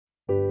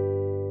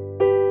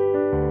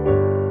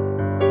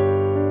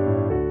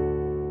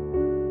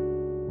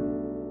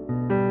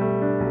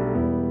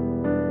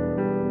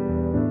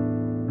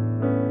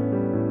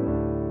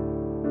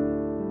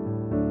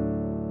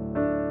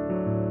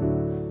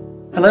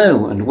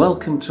Hello and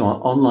welcome to our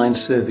online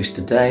service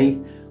today,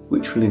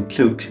 which will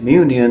include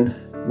communion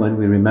when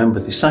we remember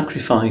the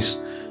sacrifice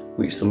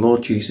which the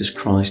Lord Jesus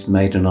Christ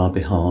made on our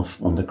behalf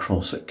on the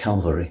cross at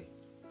Calvary.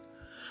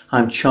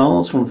 I'm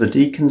Charles, one of the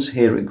deacons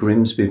here at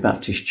Grimsby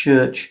Baptist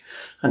Church,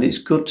 and it's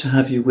good to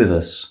have you with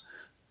us,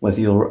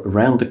 whether you're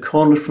around the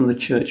corner from the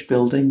church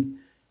building,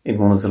 in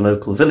one of the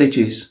local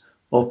villages,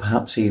 or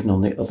perhaps even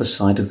on the other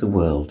side of the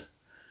world.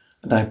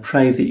 And I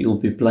pray that you'll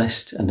be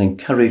blessed and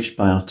encouraged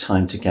by our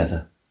time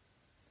together.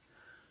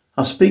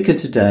 Our speaker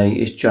today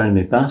is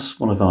Jeremy Bass,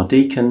 one of our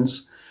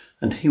deacons,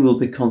 and he will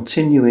be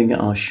continuing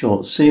our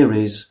short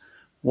series,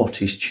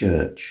 What is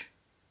Church?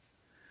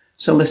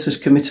 So let us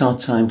commit our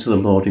time to the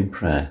Lord in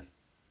prayer.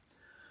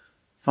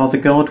 Father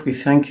God, we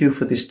thank you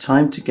for this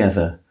time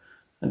together,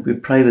 and we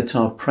pray that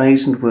our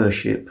praise and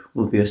worship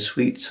will be a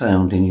sweet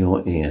sound in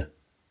your ear.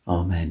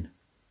 Amen.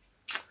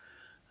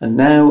 And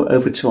now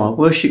over to our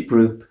worship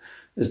group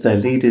as they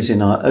lead us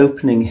in our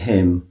opening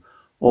hymn,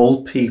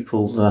 All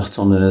People That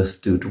on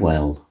Earth Do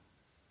Dwell.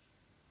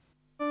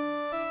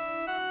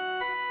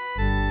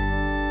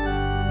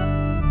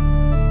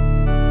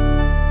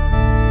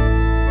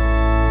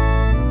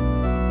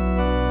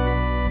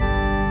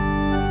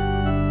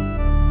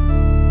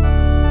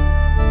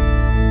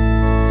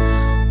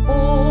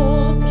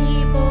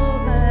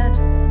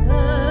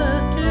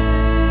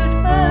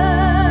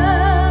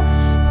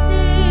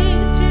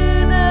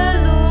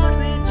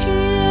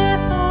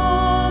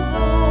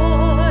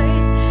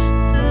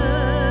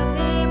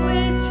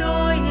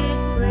 Joy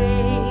is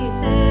praise.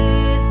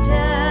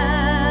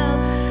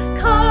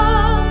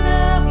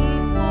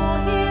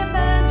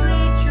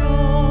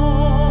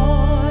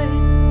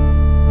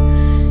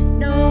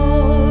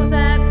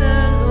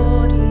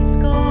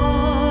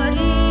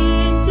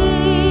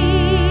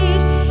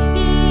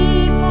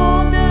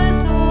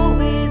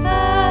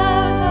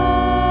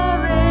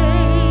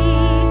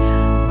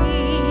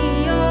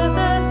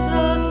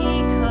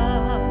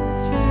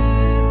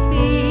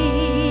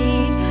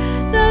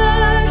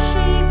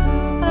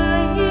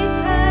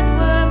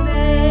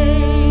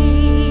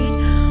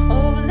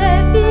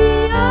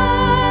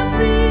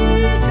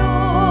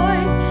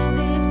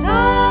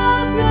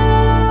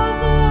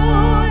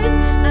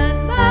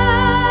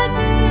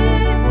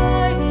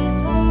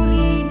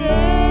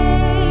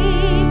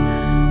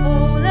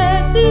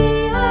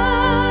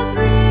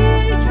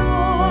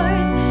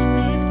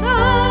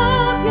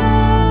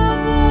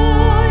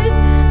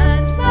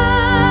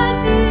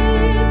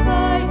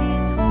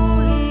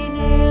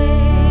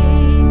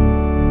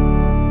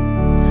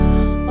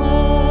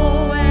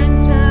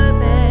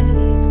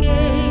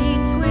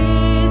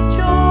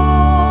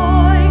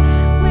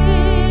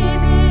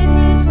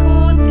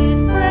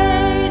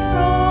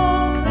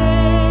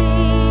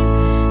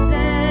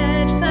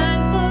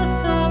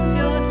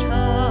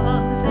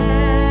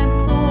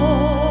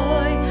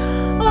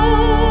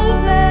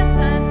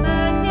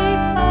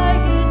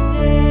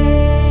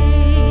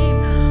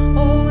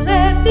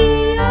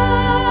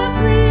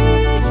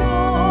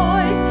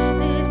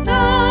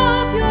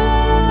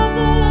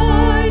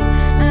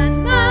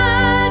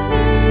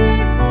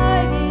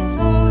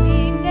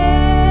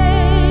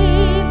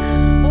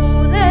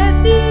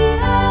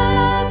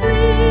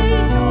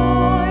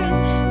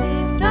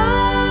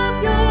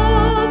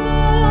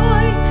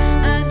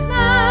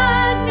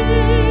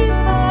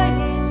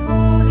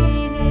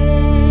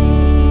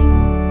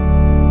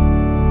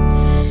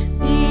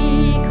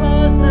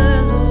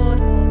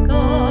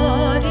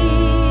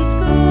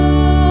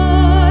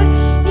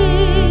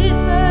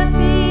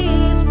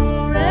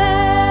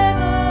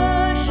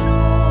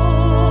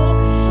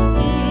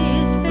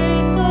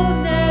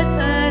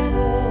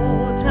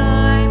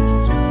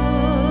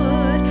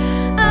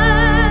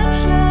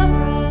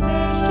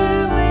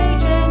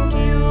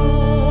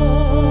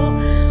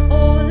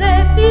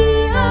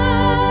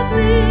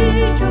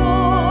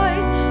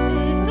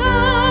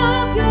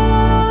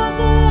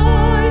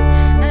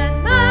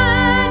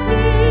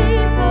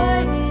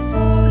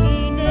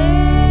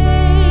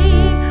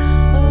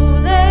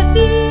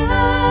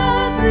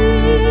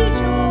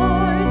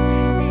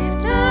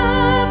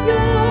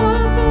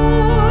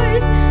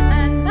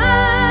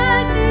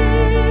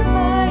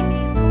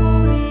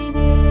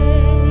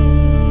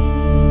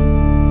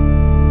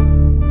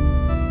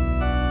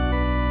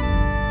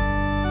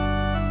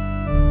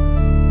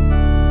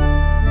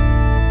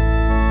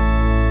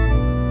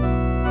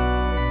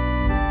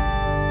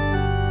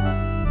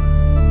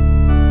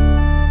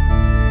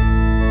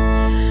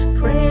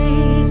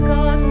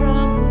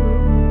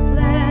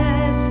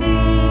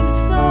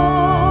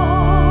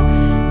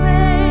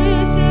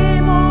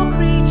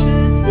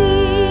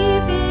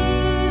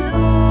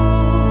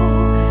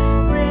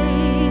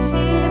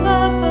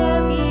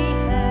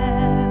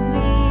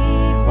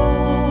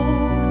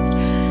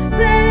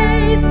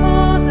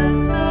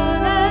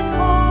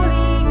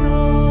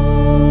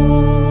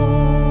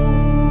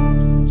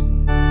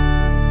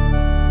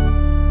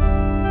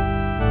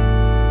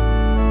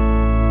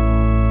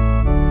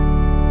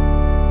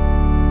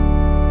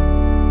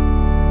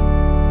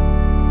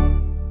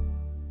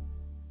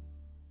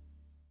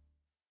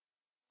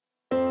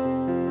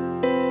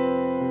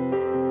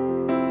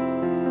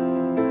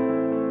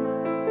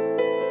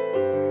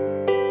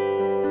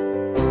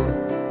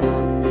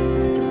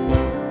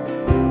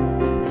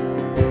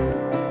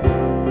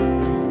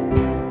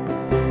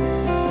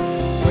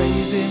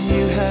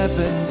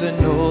 heavens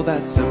and all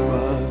that's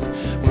above.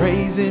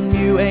 Praise him,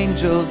 you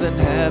angels and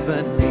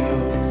heavenly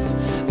hosts.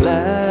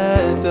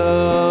 Let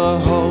the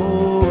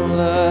whole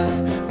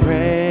earth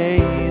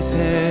praise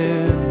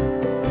him.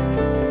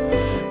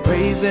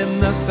 Praise him,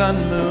 the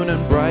sun, moon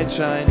and bright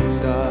shining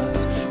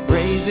stars.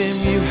 Praise him,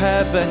 you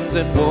heavens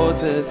and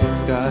waters and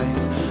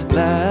skies.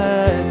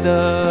 Let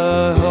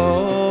the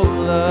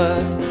whole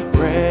earth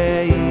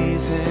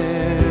praise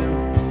him.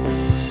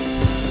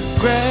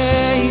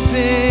 Great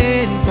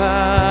in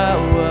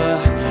power,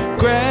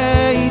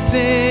 great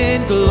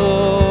in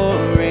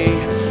glory,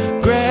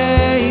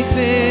 great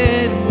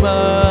in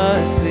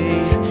mercy,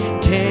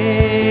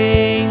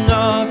 King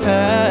of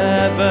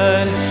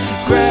heaven.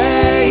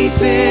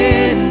 Great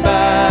in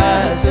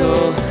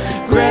battle,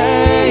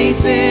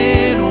 great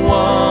in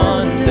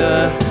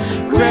wonder,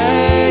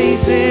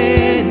 great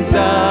in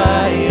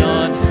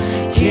Zion,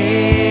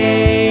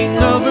 King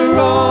over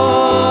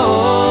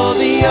all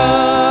the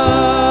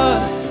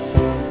earth.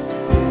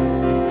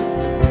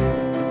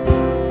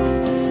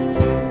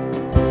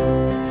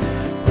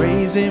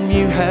 Praise him,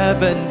 you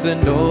heavens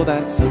and all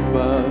that's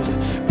above.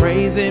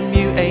 Praise him,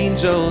 you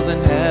angels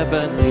and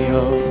heavenly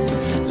hosts.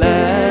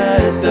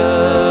 Let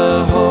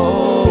the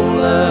whole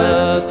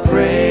earth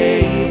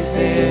praise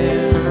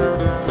him.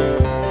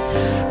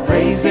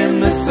 Praise him,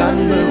 the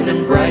sun, moon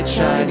and bright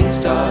shining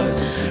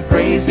stars.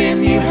 Praise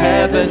him, you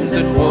heavens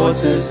and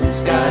waters and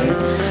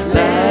skies.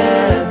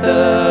 Let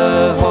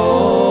the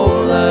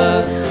whole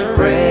earth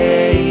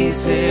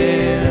praise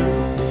him.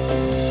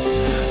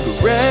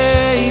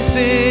 Great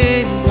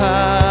in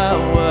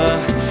power,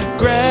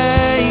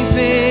 great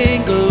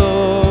in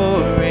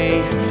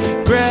glory,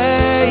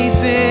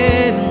 great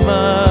in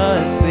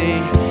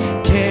mercy,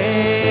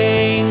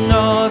 King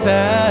of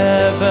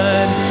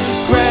heaven.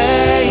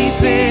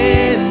 Great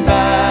in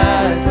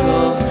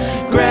battle,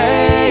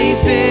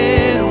 great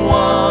in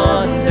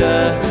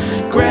wonder,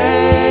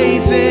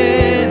 great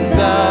in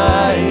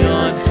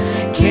Zion,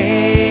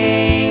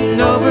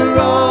 King over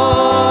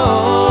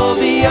all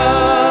the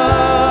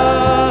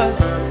earth.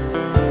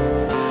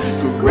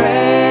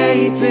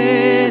 Great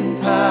in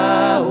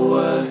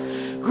power,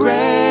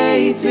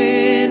 great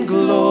in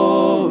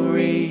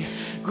glory,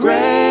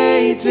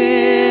 great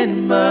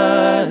in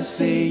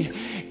mercy,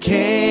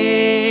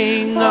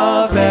 King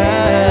of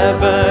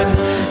heaven.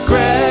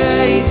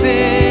 Great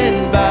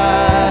in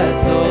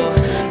battle,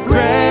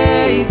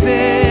 great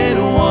in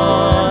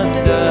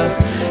wonder,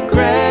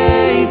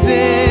 great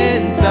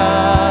in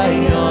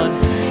Zion,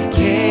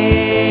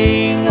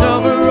 King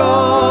over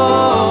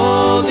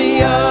all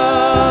the earth.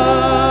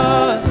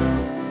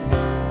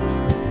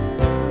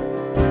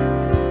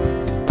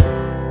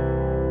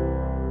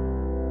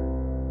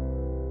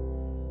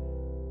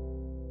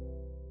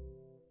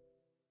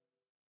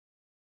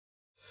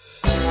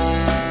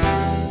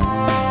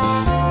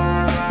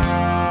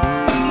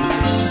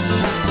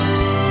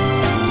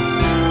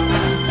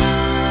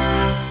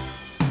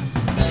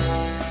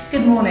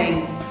 Good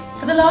morning.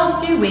 For the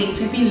last few weeks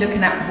we've been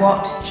looking at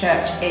what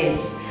church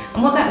is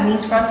and what that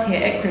means for us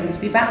here at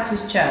Grimsby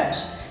Baptist Church.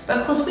 But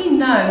of course we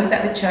know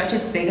that the church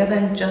is bigger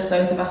than just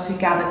those of us who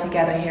gather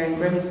together here in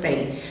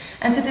Grimsby.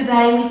 And so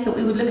today we thought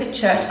we would look at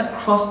church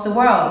across the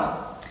world.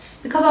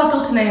 Because our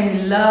daughter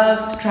Naomi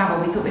loves to travel,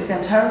 we thought we'd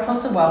send her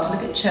across the world to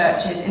look at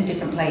churches in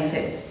different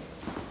places.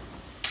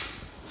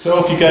 So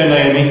off you go,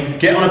 Naomi.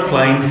 Get on a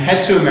plane,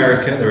 head to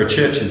America. There are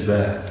churches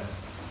there.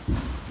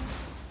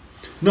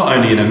 Not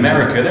only in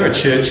America, there are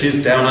churches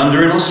down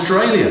under in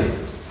Australia.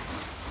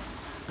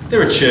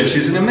 There are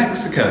churches in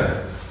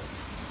Mexico.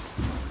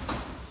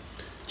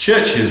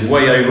 Churches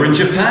way over in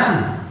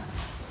Japan.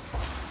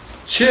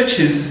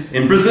 Churches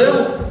in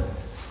Brazil.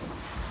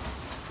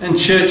 And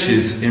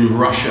churches in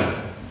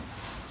Russia.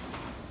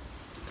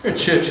 There are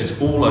churches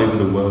all over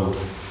the world.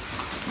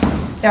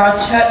 There are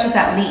churches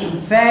that meet in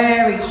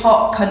very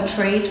hot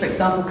countries, for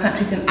example,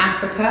 countries in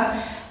Africa,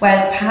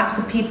 where perhaps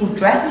the people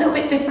dress a little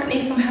bit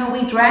differently from how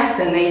we dress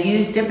and they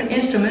use different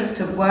instruments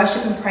to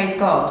worship and praise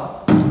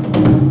God.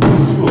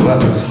 Ooh,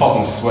 that looks hot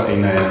and sweaty,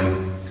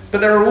 Naomi. But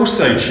there are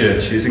also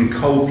churches in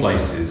cold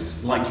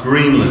places like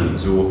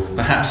Greenland or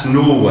perhaps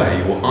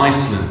Norway or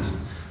Iceland.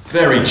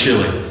 Very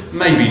chilly.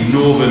 Maybe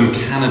northern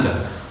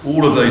Canada.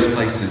 All of those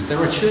places, there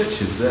are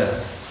churches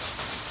there.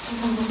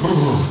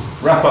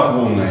 Wrap up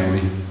warm,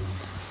 Naomi.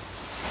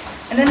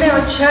 And then there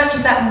are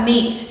churches that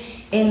meet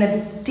in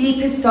the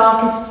deepest,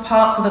 darkest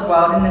parts of the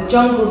world, in the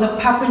jungles of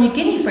Papua New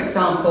Guinea, for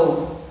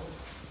example.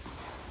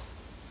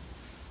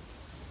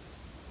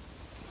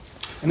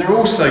 And there are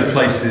also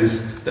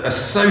places that are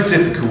so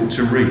difficult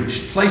to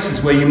reach,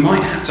 places where you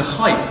might have to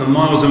hike for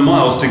miles and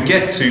miles to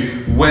get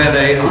to where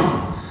they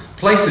are,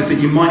 places that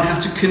you might have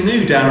to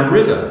canoe down a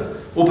river,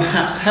 or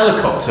perhaps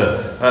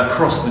helicopter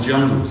across the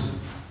jungles.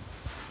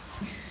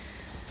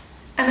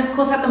 And of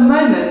course, at the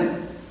moment,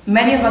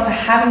 many of us are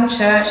having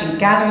church and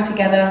gathering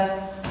together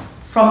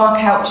from our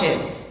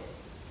couches.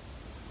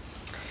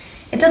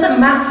 It doesn't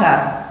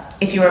matter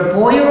if you're a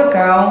boy or a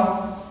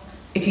girl,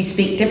 if you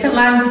speak different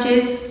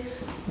languages,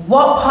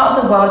 what part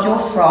of the world you're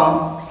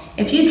from.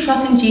 If you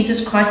trust in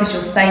Jesus Christ as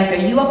your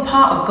Saviour, you are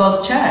part of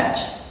God's church.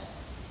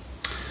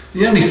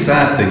 The only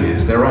sad thing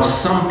is there are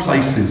some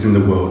places in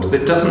the world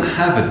that don't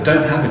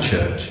have a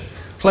church.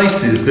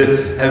 Places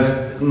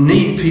that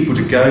need people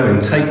to go and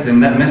take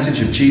them that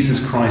message of Jesus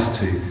Christ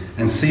to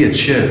and see a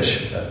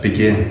church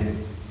begin.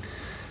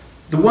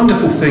 The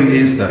wonderful thing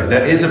is, though,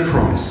 there is a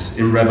promise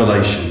in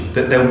Revelation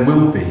that there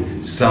will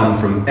be some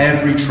from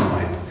every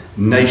tribe,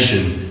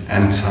 nation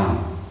and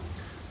tongue.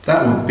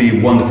 That would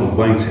be wonderful,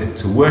 won't it,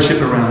 to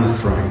worship around the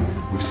throne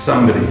with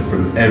somebody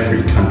from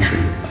every country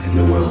in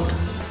the world.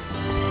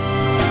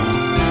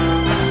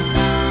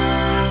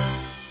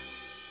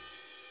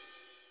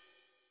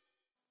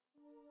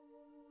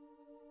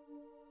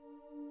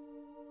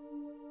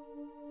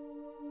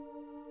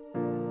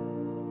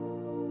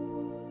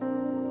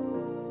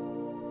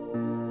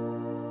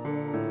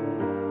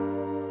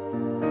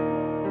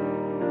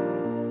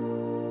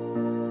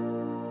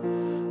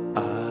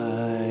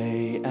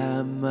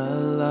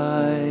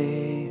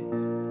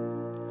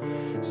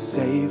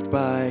 Saved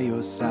by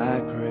your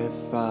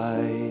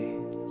sacrifice,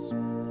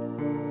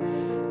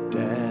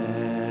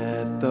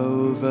 death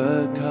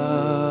overcome,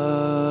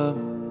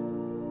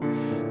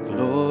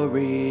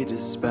 glory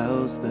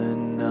dispels the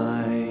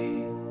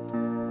night.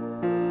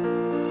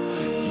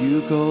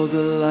 You call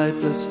the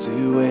lifeless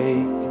to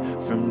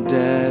wake, from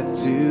death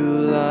to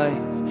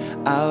life,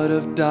 out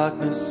of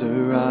darkness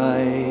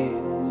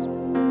arise.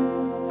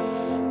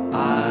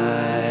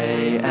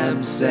 I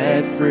am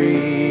set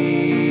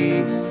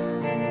free,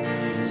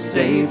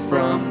 saved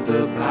from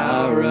the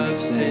power of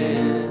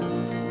sin,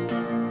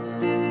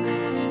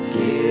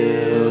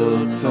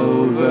 guilt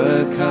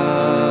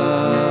overcome,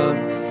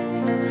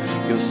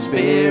 your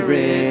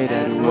spirit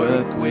at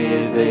work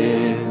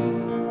within.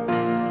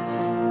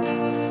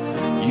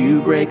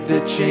 You break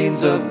the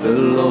chains of the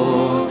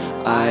law,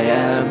 I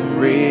am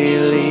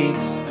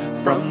released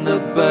from the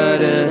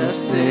burden of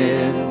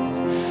sin.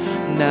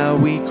 Now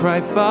we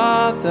cry,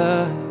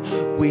 Father,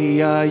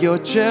 we are your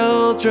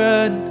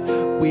children.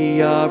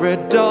 We are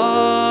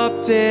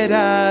adopted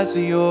as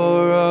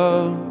your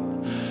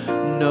own.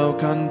 No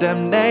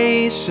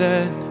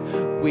condemnation,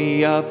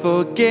 we are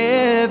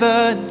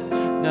forgiven.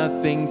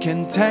 Nothing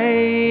can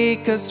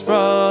take us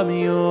from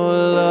your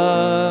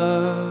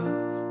love.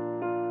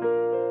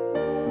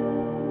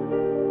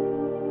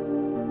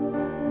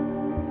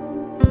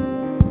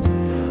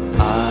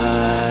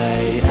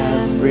 I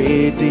am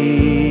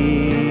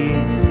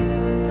redeemed,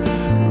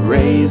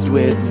 raised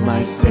with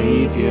my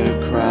Savior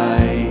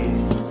Christ.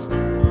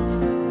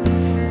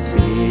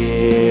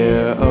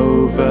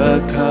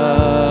 Overcome,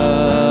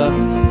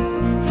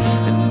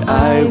 and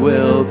I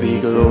will be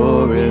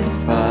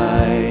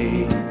glorified.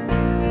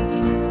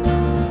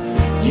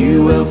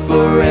 You will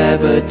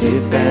forever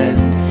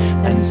defend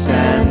and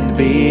stand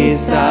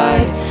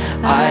beside.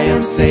 I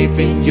am safe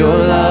in your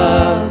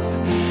love.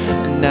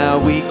 And now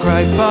we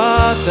cry,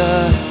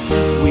 Father,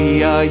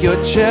 we are your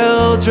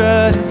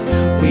children.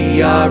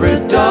 We are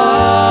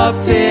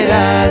adopted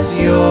as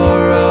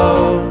your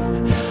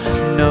own.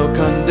 No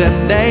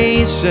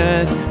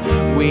condemnation,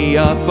 we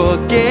are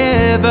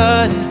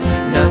forgiven.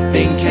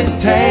 Nothing can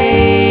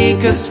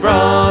take us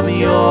from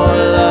your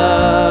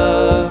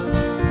love.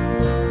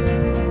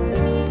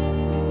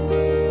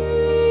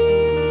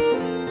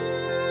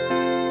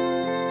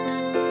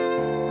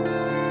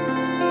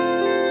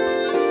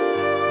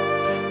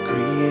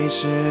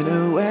 Creation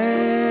awaits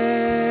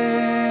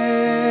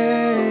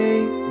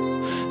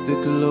the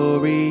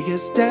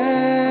glorious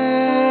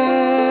day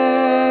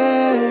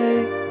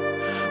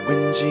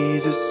when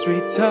Jesus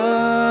returns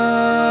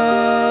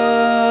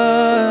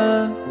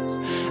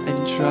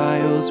and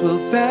trials will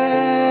fade.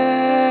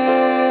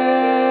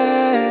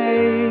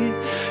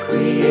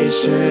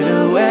 Creation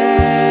awaits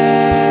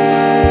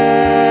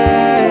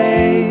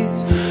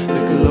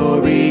the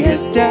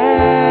glorious day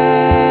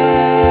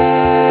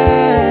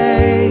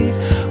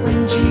when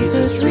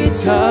Jesus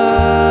returns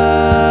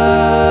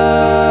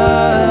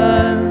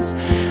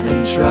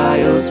and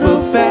trials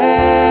will fade.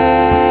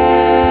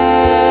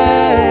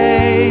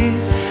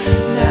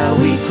 Now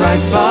we cry,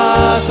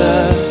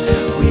 Father,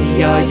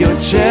 we are your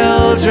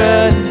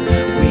children.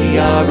 We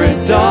are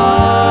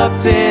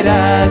adopted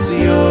as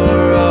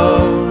your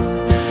own.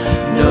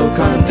 No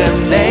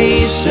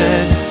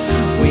condemnation,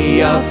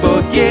 we are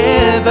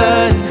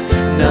forgiven.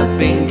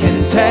 Nothing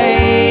can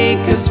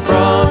take us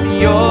from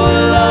your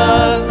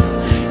love.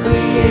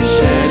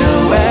 Creation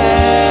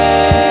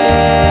awaits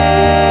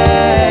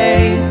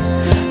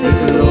the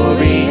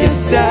glorious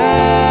day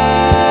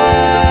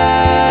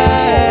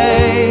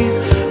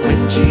when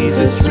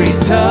Jesus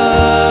returns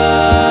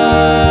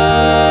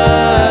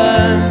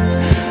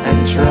and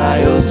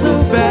trials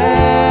will fade.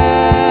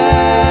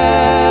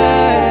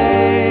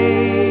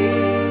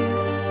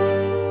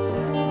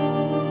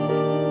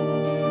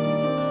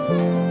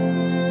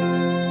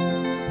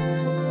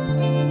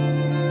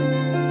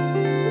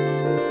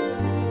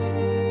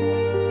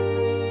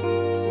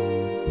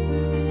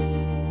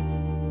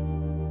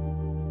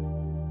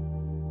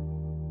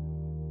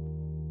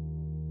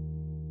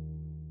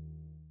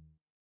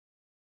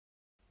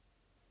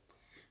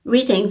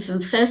 Reading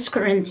from 1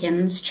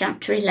 Corinthians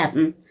chapter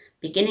 11,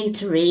 beginning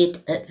to read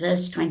at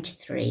verse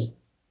 23.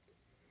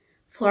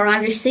 For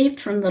I received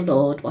from the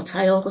Lord what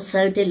I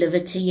also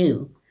delivered to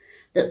you,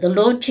 that the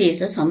Lord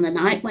Jesus, on the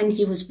night when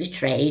he was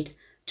betrayed,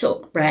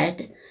 took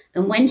bread,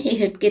 and when he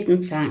had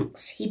given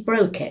thanks, he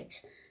broke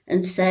it,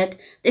 and said,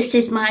 This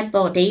is my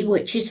body,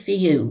 which is for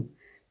you.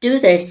 Do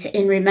this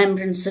in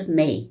remembrance of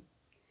me.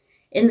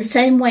 In the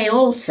same way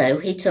also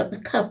he took the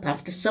cup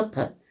after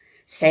supper,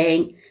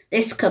 saying,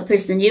 This cup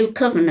is the new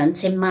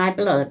covenant in my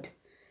blood.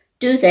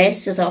 Do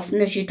this as often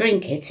as you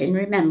drink it in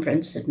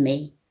remembrance of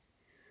me.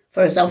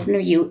 For as often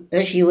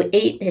as you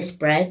eat this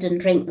bread and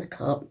drink the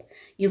cup,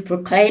 you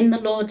proclaim the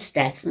Lord's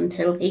death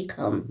until he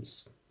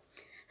comes.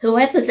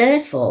 Whoever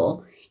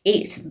therefore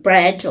eats the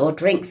bread or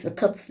drinks the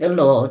cup of the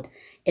Lord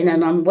in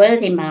an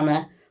unworthy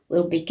manner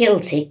will be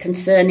guilty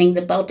concerning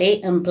the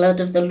body and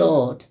blood of the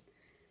Lord.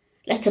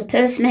 Let a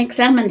person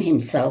examine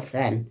himself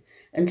then,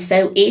 and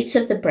so eat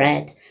of the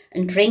bread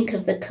and drink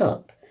of the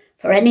cup.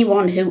 For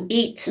anyone who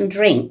eats and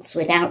drinks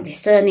without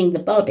discerning the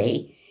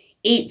body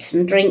eats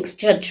and drinks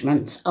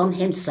judgment on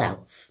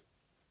himself.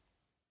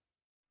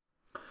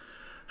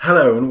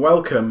 Hello and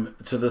welcome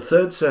to the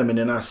third sermon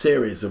in our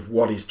series of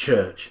What is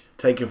Church,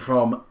 taken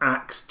from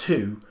Acts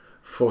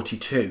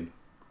 2:42.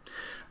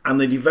 And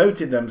they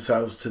devoted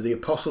themselves to the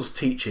apostles'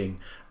 teaching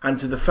and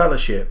to the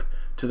fellowship,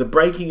 to the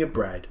breaking of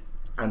bread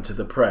and to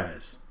the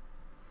prayers.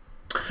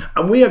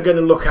 And we are going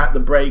to look at the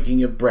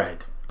breaking of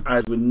bread,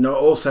 as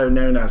also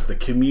known as the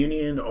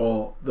communion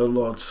or the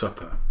Lord's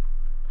Supper.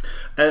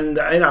 And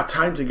in our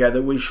time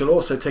together we shall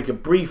also take a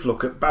brief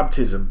look at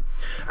baptism,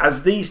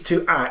 as these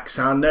two acts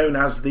are known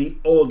as the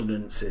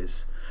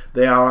ordinances.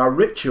 They are our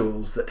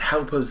rituals that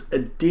help us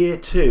adhere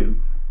to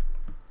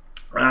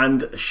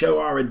and show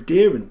our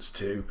adherence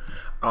to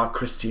our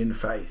Christian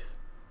faith.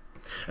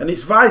 And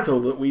it's vital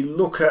that we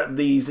look at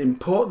these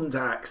important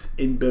acts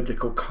in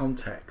biblical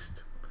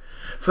context.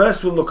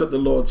 First we'll look at the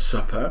Lord's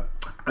Supper,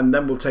 and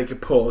then we'll take a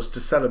pause to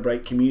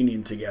celebrate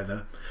communion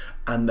together,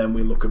 and then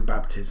we'll look at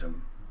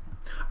baptism.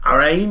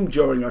 Our aim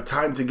during our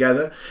time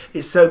together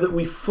is so that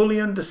we fully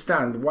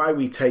understand why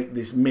we take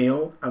this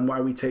meal and why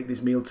we take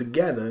this meal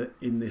together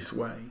in this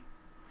way.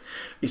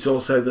 It's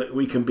also that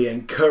we can be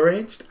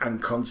encouraged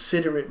and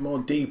consider it more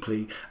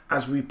deeply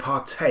as we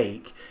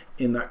partake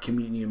in that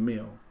communion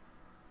meal.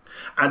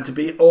 And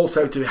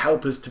to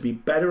help us to be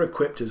better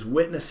equipped as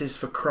witnesses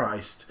for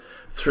Christ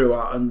through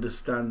our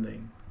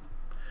understanding.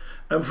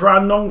 And for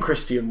our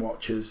non-Christian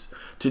watchers,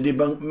 to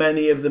debunk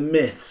many of the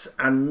myths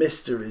and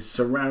mysteries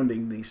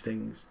surrounding these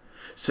things,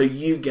 so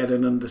you get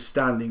an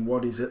understanding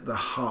what is at the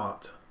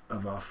heart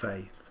of our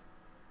faith.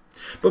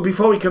 But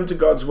before we come to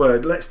God's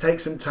word, let's take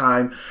some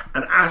time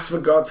and ask for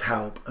God's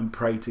help and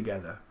pray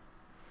together.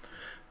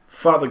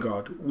 Father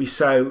God, we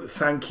so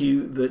thank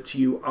you that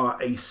you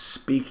are a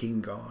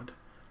speaking God,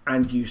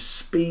 and you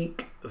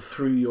speak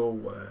through your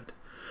word.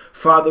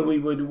 Father, we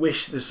would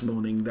wish this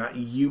morning that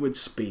you would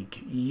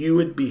speak, you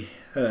would be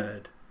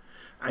heard,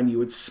 and you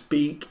would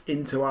speak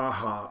into our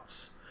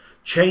hearts,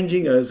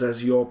 changing us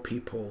as your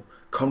people,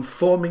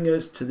 conforming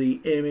us to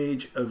the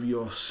image of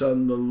your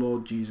Son, the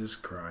Lord Jesus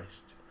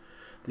Christ.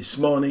 This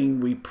morning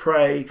we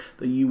pray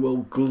that you will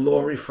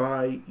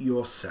glorify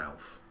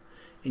yourself.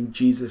 In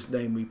Jesus'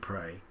 name we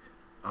pray.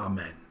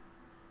 Amen.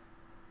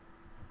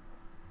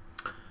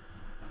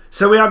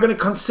 So we are going to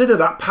consider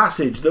that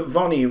passage that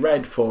Vonnie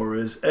read for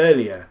us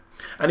earlier.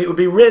 And it would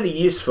be really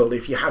useful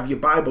if you have your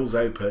Bibles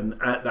open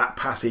at that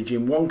passage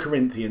in 1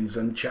 Corinthians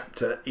and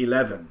chapter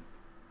 11.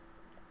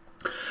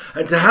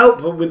 And to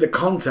help with the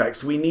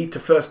context, we need to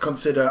first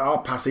consider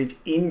our passage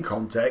in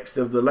context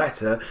of the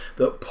letter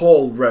that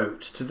Paul wrote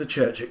to the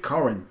church at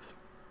Corinth.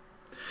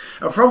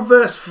 And from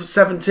verse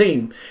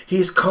 17, he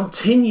is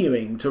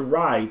continuing to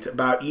write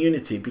about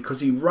unity, because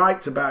he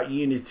writes about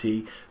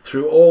unity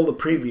through all the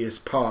previous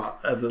part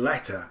of the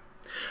letter.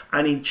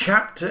 And in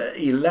chapter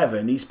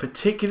 11, he's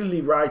particularly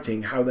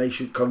writing how they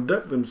should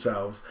conduct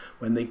themselves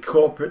when they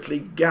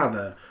corporately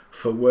gather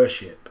for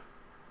worship.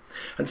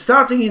 And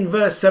starting in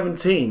verse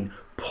 17,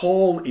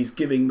 Paul is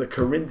giving the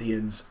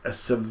Corinthians a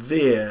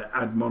severe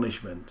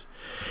admonishment.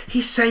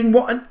 He's saying,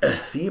 what on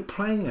earth are you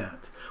playing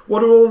at?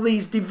 What are all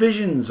these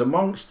divisions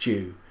amongst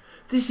you?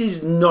 This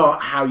is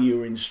not how you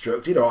were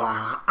instructed, or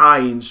how I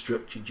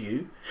instructed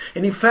you.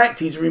 And in fact,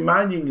 he's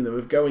reminding them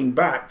of going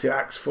back to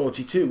Acts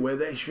 42, where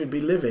they should be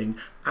living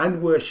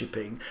and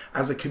worshipping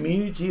as a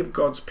community of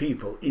God's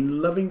people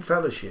in loving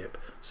fellowship,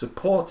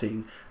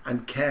 supporting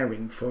and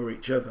caring for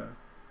each other.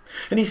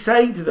 And he's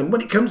saying to them,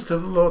 when it comes to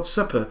the Lord's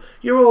Supper,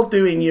 you're all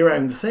doing your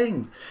own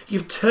thing.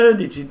 You've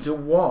turned it into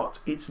what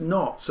it's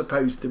not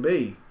supposed to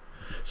be.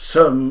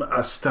 Some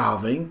are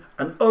starving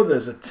and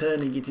others are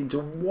turning it into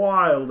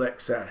wild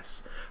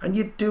excess. And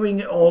you're doing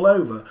it all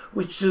over,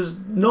 which does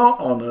not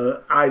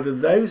honour either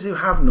those who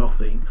have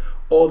nothing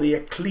or the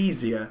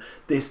ecclesia,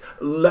 this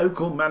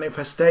local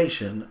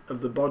manifestation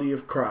of the body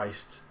of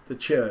Christ, the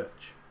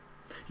church.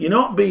 You're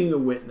not being a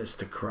witness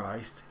to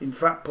Christ. In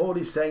fact, Paul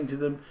is saying to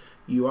them,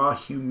 you are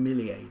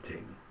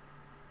humiliating.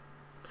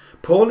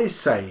 Paul is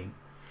saying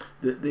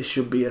that this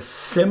should be a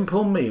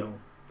simple meal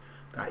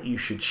that you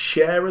should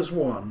share as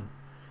one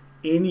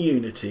in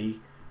unity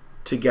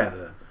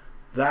together.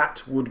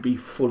 That would be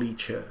fully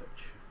church.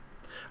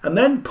 And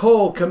then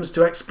Paul comes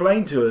to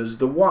explain to us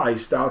the why,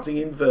 starting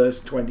in verse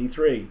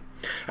 23.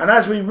 And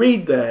as we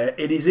read there,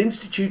 it is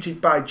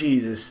instituted by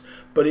Jesus,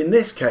 but in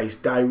this case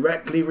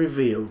directly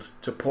revealed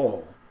to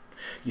Paul.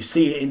 You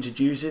see it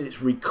introduces,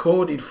 it's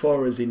recorded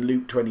for us in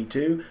Luke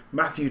 22,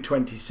 Matthew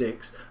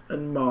 26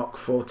 and Mark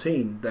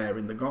 14 there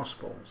in the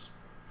Gospels.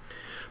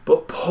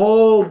 But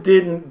Paul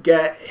didn't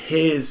get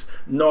his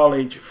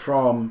knowledge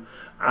from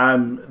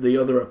the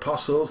other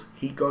apostles.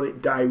 He got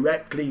it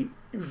directly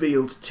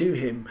revealed to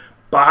him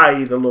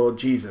by the Lord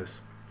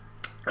Jesus.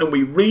 And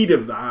we read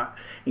of that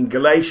in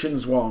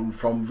Galatians 1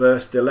 from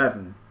verse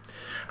 11.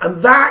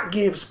 And that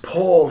gives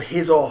Paul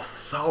his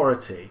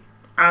authority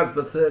as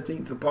the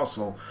 13th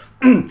apostle.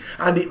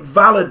 And it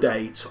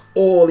validates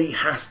all he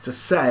has to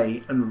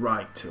say and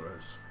write to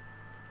us.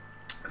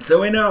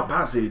 So in our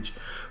passage,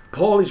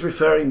 Paul is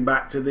referring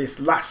back to this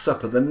Last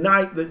Supper, the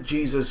night that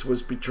Jesus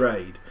was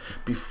betrayed,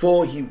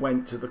 before he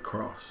went to the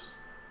cross.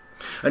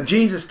 And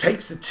Jesus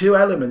takes the two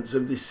elements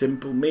of this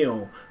simple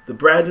meal, the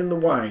bread and the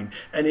wine,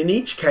 and in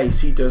each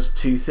case he does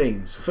two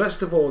things.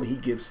 First of all, he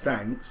gives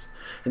thanks.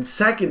 And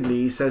secondly,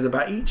 he says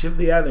about each of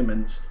the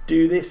elements,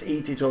 do this,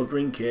 eat it or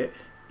drink it,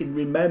 in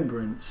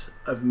remembrance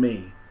of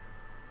me.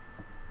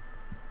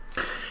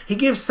 He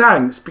gives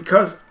thanks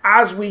because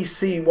as we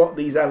see what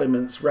these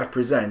elements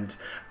represent,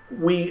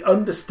 we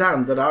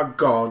understand that our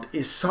God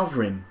is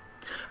sovereign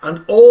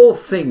and all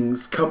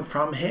things come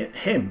from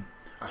him,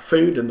 our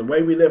food and the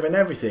way we live and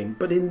everything.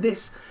 But in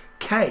this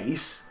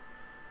case,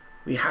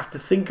 we have to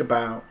think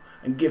about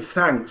and give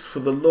thanks for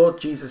the Lord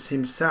Jesus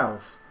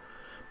himself,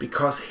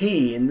 because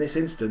he, in this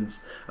instance,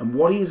 and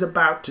what he is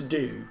about to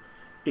do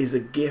is a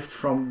gift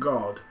from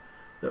God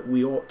that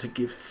we ought to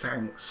give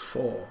thanks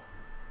for.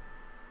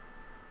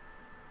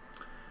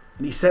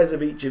 And he says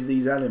of each of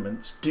these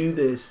elements, do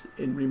this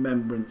in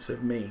remembrance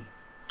of me.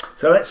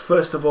 So let's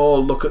first of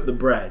all look at the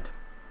bread.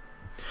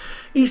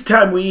 Each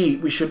time we eat,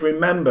 we should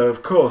remember,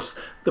 of course,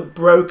 the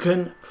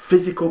broken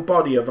physical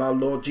body of our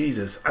Lord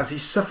Jesus as he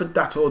suffered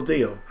that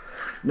ordeal.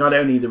 Not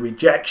only the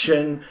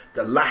rejection,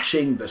 the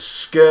lashing, the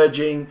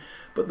scourging,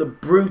 but the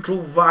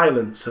brutal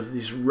violence of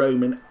this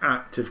Roman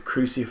act of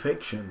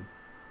crucifixion.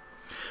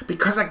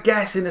 Because I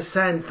guess in a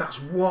sense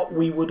that's what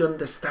we would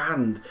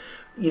understand.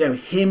 You know,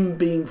 him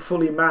being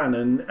fully man,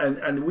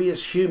 and we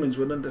as humans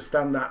would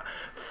understand that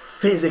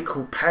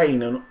physical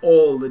pain and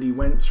all that he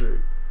went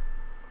through.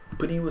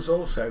 But he was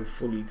also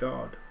fully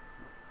God.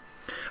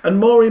 And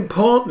more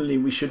importantly,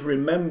 we should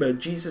remember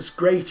Jesus'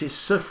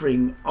 greatest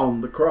suffering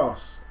on the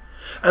cross.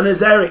 And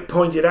as Eric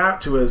pointed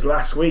out to us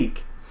last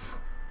week,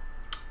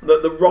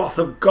 that the wrath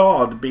of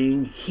God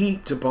being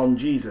heaped upon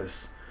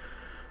Jesus,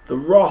 the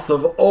wrath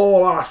of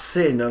all our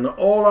sin and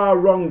all our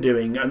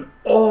wrongdoing and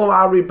all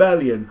our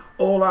rebellion,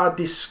 all our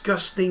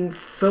disgusting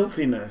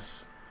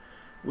filthiness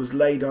was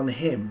laid on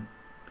him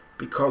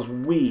because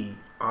we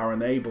are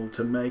unable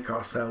to make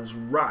ourselves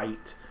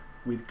right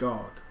with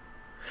God.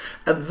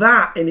 And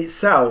that in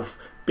itself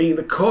being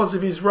the cause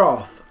of his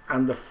wrath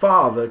and the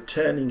Father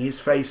turning his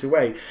face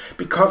away,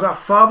 because our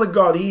Father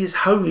God, he is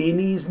holy and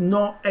he is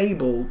not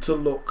able to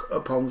look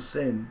upon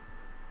sin.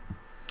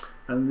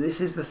 And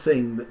this is the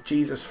thing that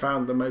Jesus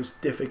found the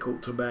most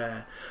difficult to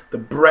bear, the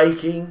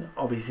breaking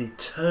of his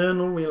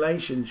eternal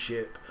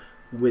relationship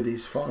with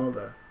his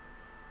Father.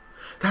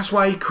 That's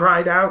why he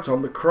cried out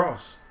on the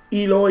cross,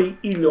 Eloi,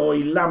 Eloi,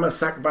 lama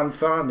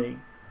sabachthani.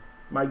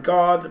 My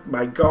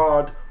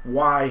God,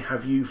 why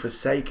have you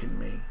forsaken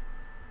me?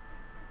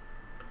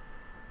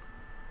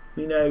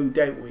 We know,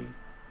 don't we,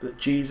 that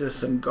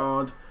Jesus and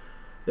God,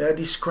 they are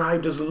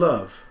described as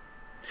love.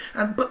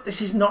 But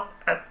this is not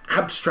an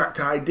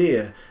abstract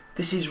idea.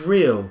 This is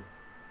real.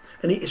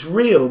 And it is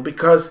real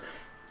because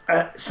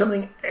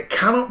something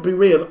cannot be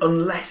real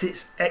unless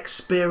it's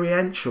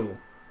experiential.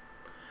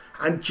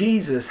 And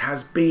Jesus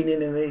has been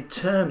in an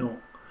eternal,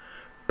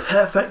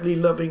 perfectly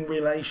loving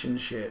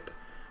relationship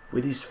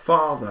with his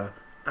Father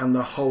and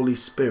the Holy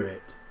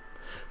Spirit.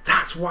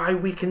 That's why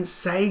we can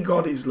say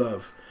God is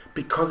love,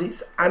 because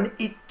it's an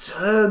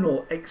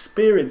eternal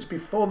experience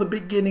before the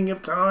beginning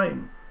of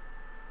time.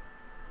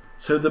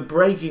 So the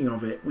breaking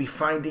of it, we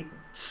find it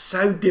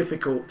so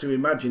difficult to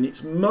imagine.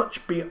 It's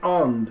much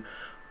beyond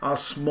our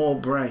small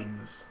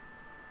brains.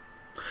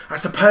 I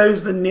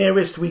suppose the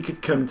nearest we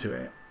could come to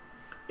it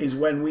is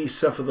when we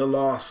suffer the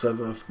loss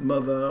of a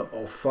mother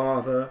or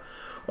father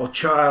or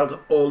child,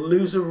 or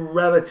lose a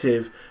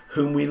relative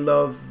whom we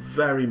love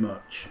very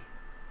much.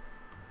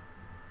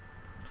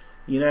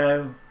 You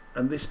know,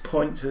 and this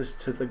points us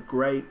to the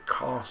great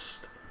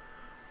cost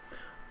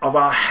of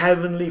our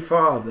Heavenly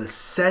Father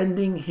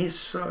sending his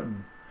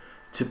Son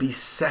to be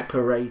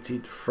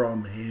separated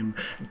from him.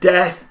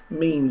 Death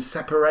means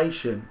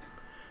separation,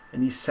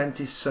 and he sent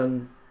his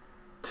Son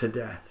to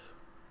death.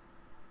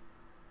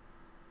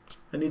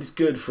 And it is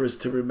good for us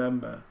to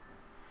remember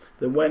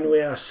that when we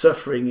are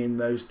suffering in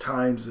those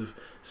times of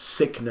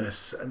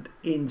sickness and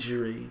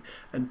injury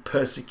and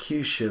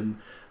persecution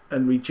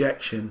and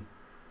rejection,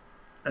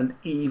 and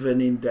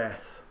even in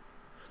death.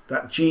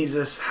 That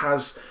Jesus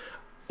has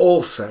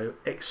also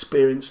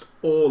experienced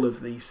all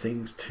of these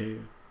things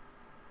too.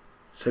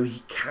 So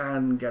he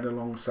can get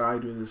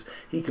alongside with us.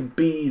 He can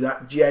be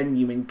that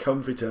genuine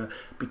comforter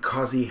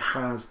because he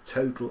has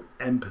total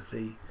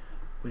empathy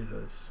with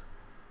us.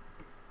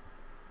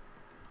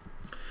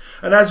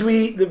 And as we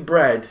eat the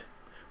bread,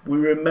 we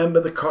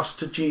remember the cost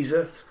to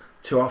Jesus,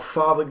 to our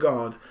Father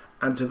God,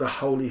 and to the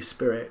Holy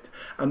Spirit.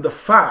 And the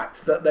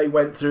fact that they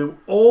went through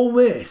all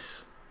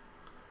this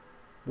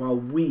while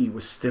we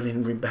were still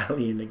in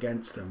rebellion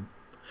against them.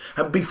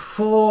 And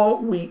before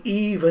we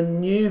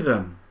even knew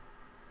them.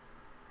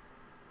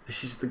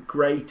 This is the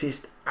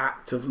greatest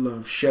act of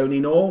love shown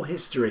in all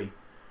history,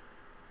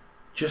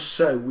 just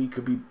so we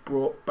could be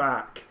brought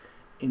back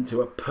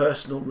into a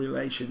personal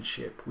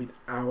relationship with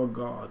our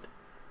God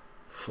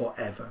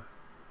forever.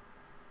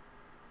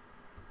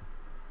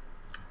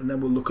 And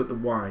then we'll look at the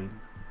wine.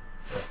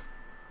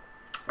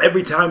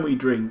 Every time we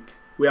drink,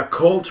 we are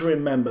called to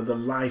remember the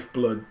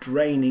lifeblood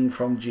draining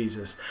from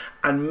Jesus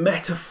and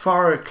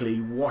metaphorically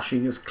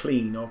washing us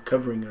clean or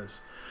covering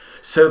us,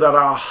 so that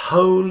our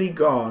holy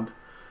God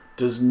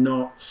does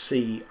not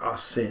see our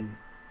sin,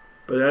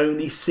 but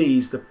only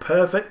sees the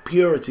perfect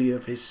purity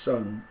of his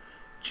Son,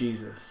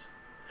 Jesus,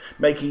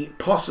 making it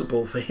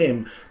possible for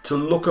him to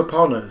look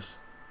upon us.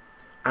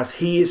 As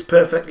he is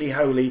perfectly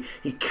holy,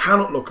 he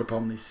cannot look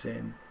upon this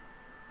sin.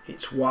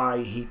 It's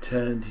why he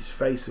turned his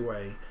face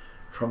away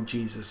from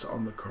Jesus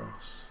on the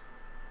cross.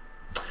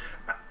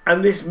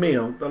 And this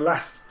meal, the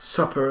Last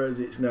Supper as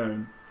it's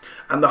known,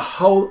 and the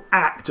whole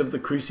act of the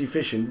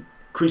crucifixion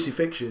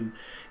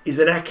is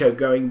an echo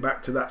going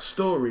back to that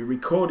story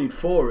recorded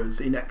for us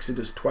in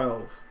Exodus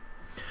 12.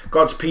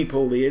 God's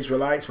people, the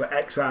Israelites, were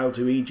exiled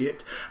to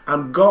Egypt,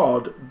 and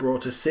God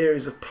brought a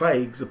series of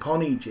plagues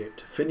upon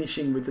Egypt,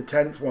 finishing with the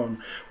 10th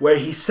one, where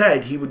he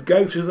said he would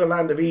go through the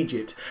land of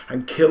Egypt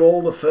and kill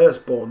all the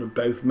firstborn of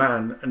both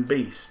man and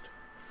beast.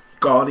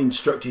 God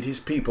instructed his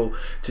people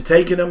to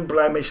take an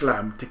unblemished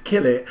lamb, to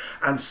kill it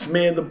and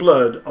smear the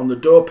blood on the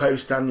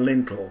doorpost and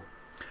lintel.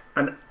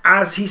 And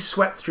as he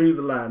swept through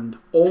the land,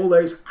 all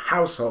those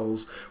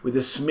households with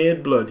the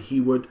smeared blood he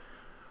would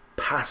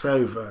pass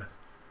over,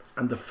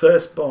 and the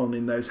firstborn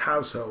in those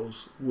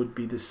households would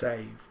be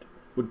saved.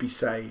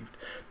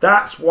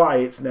 That's why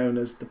it's known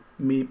as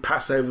the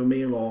Passover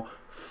meal or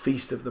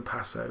Feast of the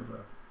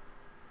Passover.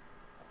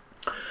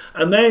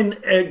 And then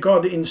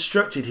God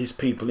instructed his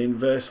people in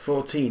verse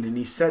 14, and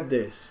he said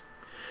this: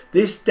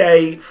 "This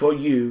day for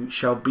you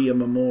shall be a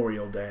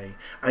memorial day,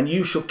 and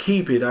you shall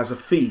keep it as a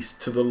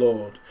feast to the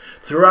Lord.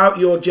 Throughout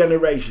your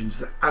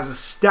generations, as a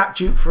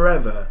statute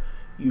forever,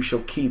 you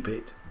shall keep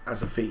it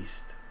as a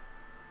feast."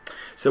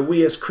 So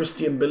we as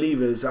Christian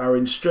believers are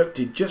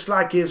instructed, just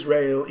like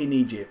Israel in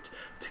Egypt,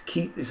 to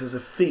keep this as a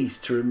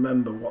feast to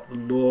remember what the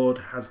Lord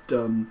has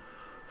done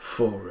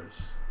for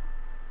us.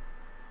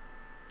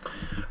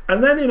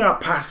 And then in our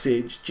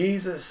passage,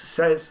 Jesus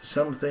says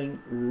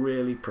something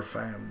really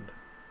profound.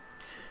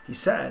 He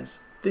says,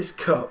 "This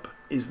cup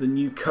is the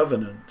new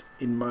covenant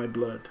in my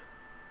blood."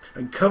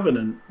 And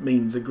covenant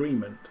means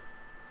agreement.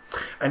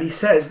 And he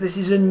says this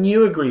is a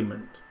new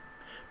agreement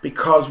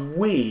because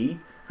we,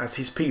 as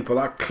his people,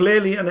 are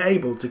clearly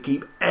unable to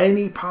keep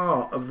any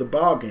part of the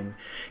bargain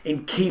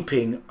in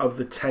keeping of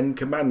the 10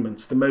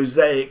 Commandments, the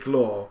Mosaic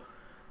law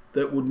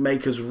that would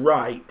make us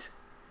right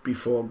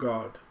before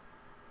God.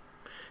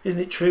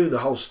 Isn't it true the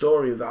whole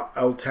story of the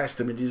Old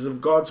Testament is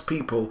of God's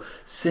people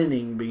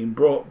sinning, being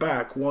brought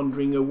back,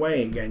 wandering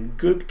away again,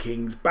 good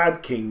kings,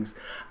 bad kings,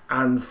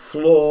 and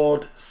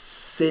flawed,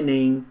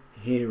 sinning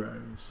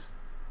heroes?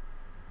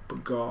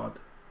 But God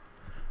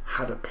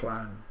had a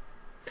plan.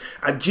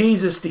 And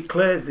Jesus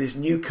declares this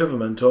new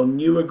covenant or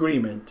new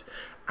agreement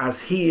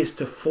as he is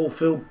to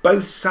fulfill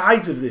both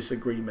sides of this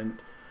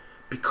agreement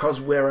because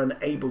we're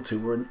unable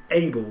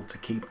to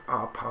keep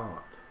our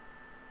part.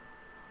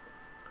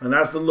 And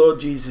as the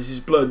Lord Jesus'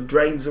 blood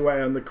drains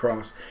away on the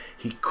cross,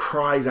 he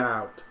cries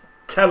out,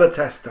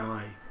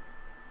 "Tetelestai,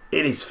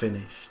 it is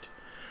finished,"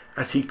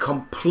 as he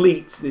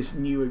completes this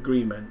new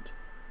agreement.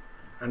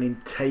 And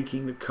in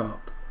taking the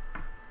cup,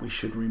 we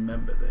should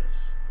remember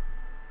this.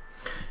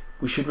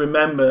 We should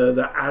remember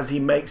that as he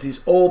makes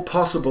this all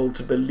possible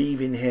to believe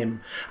in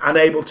him and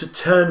able to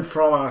turn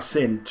from our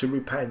sin, to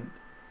repent,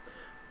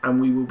 and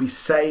we will be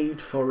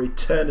saved for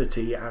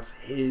eternity as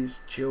his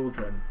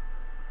children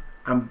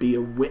and be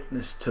a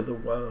witness to the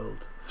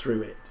world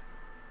through it.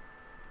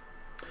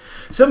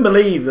 Some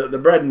believe that the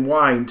bread and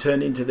wine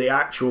turn into the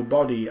actual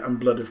body and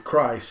blood of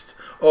Christ,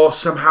 or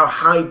somehow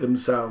hide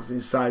themselves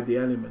inside the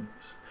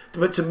elements.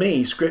 But to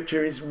me,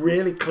 Scripture is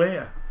really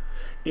clear.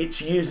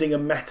 It's using a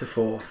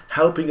metaphor,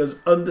 helping us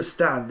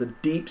understand the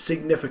deep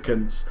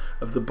significance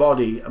of the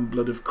body and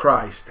blood of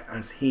Christ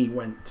as he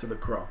went to the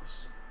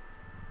cross.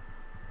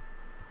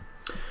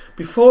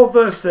 Before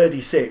verse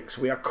 36,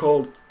 we are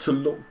called to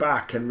look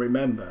back and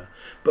remember.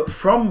 But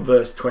from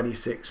verse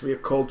 26, we are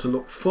called to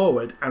look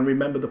forward and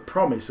remember the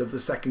promise of the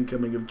second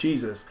coming of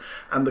Jesus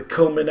and the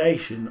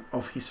culmination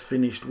of his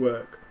finished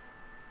work.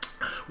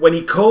 When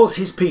he calls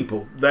his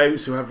people,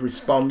 those who have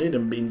responded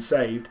and been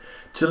saved,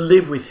 to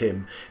live with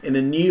him in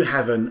a new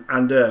heaven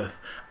and earth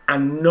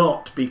and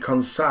not be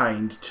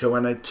consigned to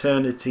an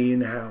eternity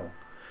in hell,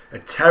 a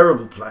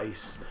terrible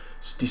place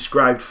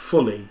described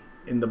fully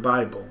in the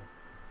Bible.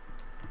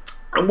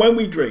 And when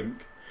we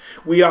drink,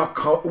 we are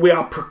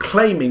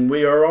proclaiming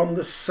we are on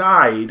the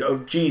side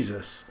of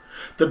Jesus,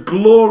 the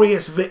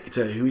glorious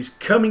victor who is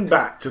coming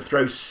back to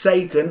throw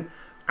Satan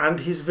and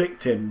his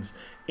victims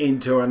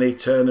into an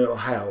eternal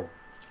hell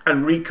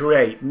and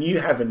recreate new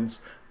heavens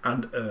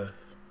and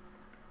earth.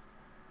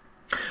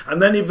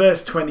 And then in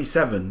verse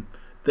 27,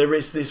 there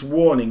is this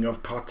warning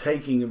of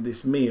partaking of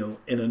this meal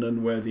in an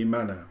unworthy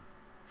manner.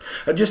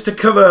 And just to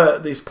cover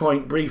this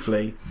point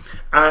briefly,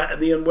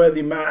 the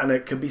unworthy manner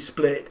can be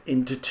split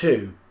into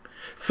two.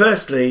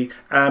 Firstly,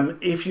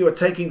 if you are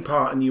taking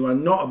part and you are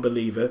not a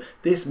believer,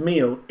 this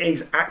meal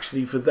is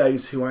actually for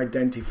those who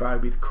identify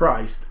with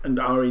Christ and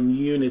are in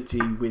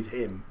unity with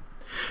him.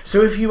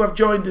 So if you have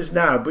joined us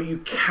now, but you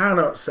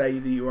cannot say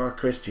that you are a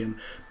Christian,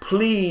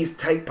 please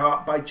take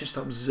part by just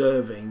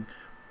observing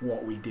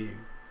what we do.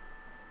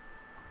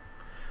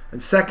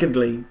 And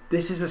secondly,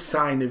 this is a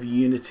sign of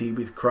unity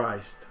with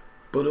Christ,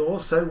 but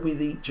also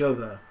with each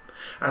other,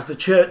 as the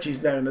church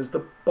is known as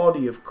the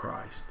body of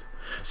Christ.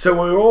 So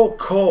we're all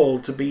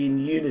called to be in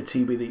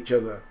unity with each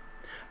other,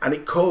 and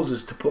it calls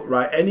us to put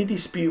right any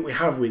dispute we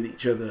have with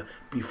each other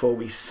before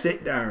we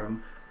sit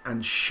down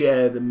and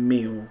share the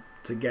meal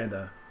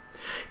together.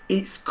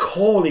 It's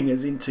calling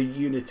us into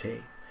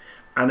unity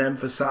and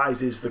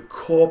emphasises the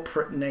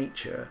corporate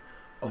nature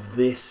of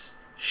this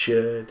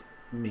shared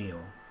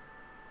meal.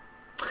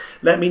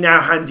 Let me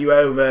now hand you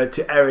over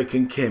to Eric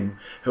and Kim,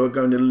 who are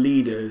going to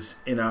lead us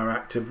in our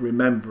act of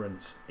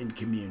remembrance in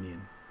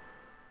communion.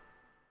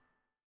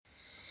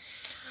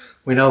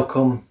 We now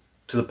come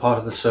to the part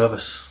of the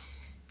service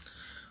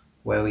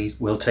where we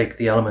will take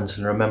the elements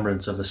in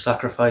remembrance of the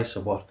sacrifice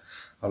of what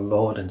our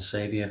Lord and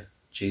Saviour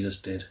Jesus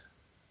did.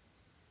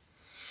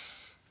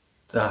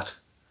 That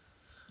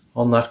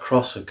on that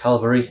cross of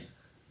Calvary,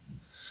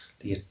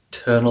 the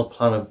eternal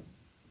plan of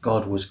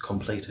God was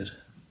completed.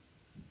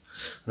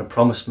 And a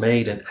promise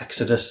made in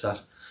Exodus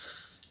that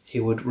he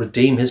would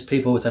redeem his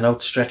people with an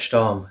outstretched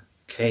arm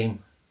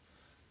came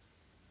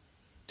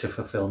to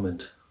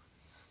fulfillment.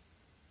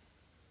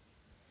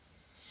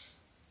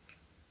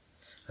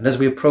 And as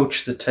we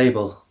approach the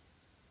table,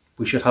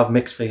 we should have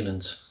mixed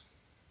feelings.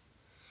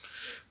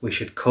 We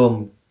should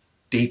come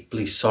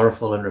deeply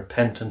sorrowful and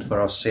repentant for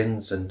our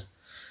sins and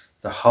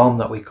the harm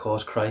that we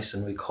cause Christ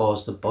and we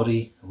cause the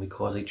body and we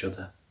cause each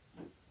other.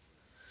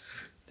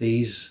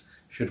 These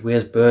should weigh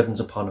as burdens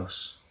upon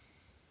us.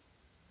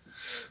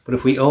 But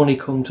if we only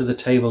come to the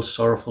table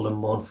sorrowful and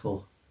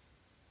mournful,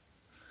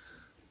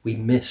 we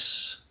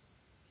miss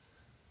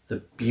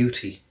the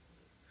beauty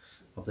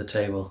of the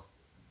table.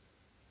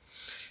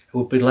 It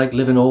would be like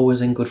living always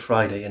in Good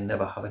Friday and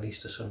never having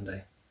Easter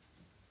Sunday.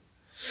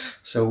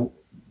 So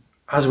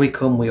as we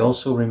come, we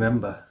also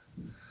remember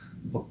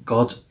what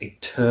God's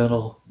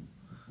eternal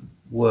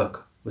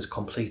work was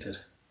completed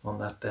on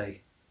that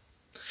day.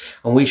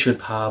 And we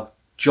should have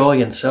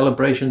joy and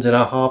celebrations in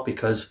our heart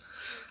because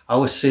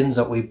our sins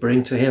that we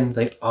bring to him,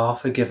 they are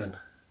forgiven.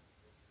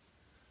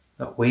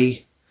 That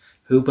we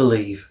who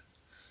believe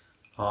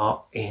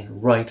are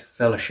in right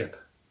fellowship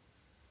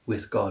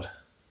with God.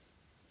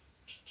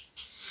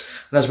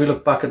 And as we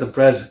look back at the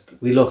bread,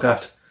 we look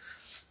at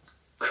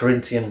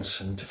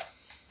Corinthians, and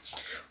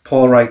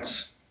Paul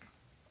writes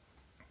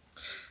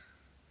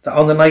that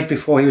on the night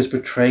before he was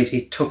betrayed,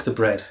 he took the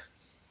bread,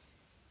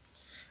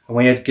 and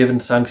when he had given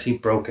thanks, he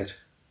broke it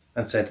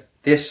and said,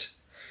 "This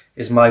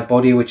is my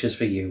body which is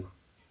for you.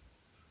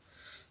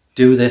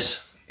 Do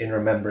this in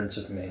remembrance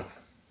of me."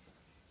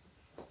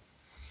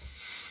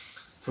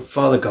 So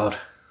Father God,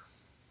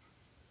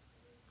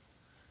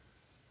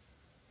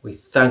 we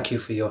thank you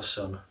for your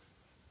Son.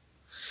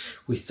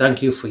 We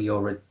thank you for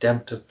your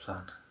redemptive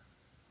plan.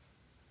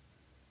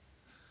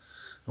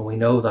 And we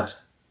know that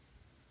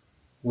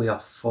we are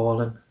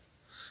fallen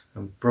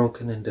and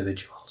broken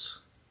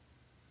individuals.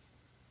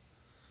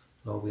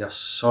 Lord, we are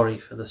sorry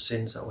for the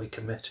sins that we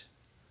commit.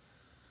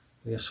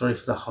 We are sorry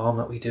for the harm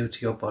that we do to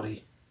your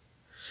body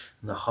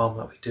and the harm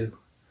that we do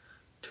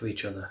to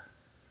each other.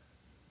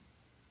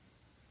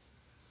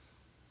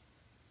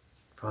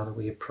 Father,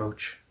 we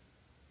approach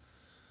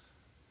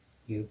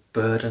you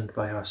burdened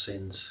by our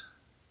sins.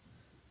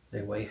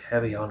 They weigh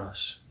heavy on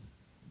us.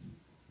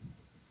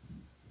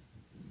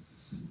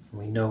 And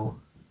we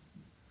know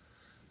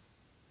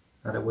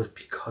that it was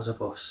because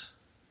of us.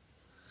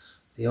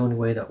 The only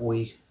way that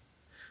we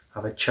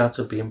have a chance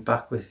of being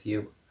back with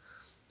you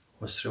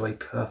was through a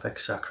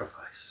perfect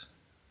sacrifice.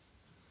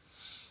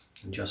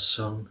 And your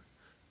Son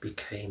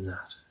became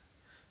that,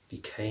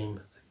 became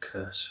the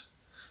curse,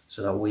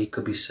 so that we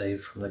could be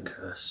saved from the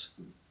curse.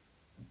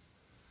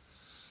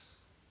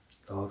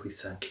 Lord, we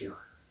thank you.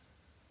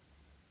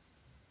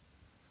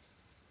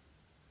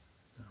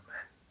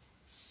 Amen.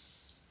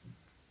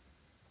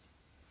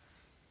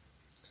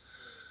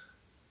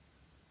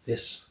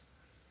 This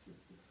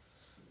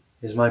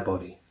is my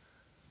body,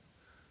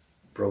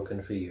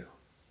 broken for you.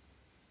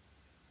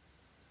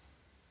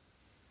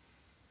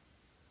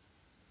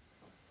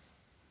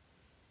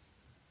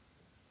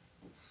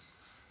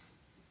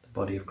 The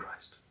body of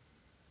Christ.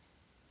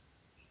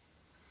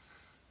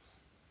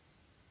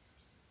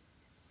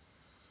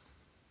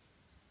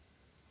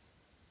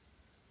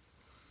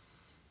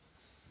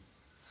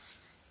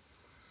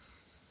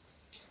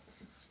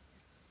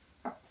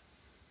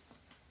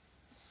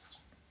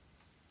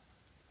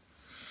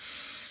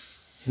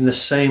 In the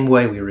same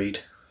way we read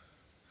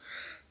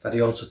that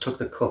he also took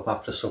the cup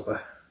after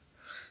supper,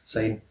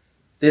 saying,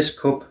 "This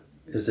cup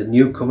is the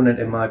new covenant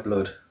in my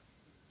blood.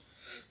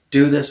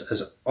 Do this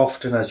as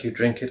often as you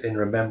drink it in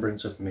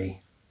remembrance of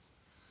me.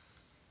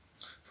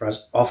 For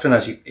as often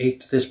as you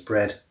eat this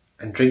bread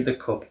and drink the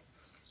cup,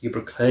 you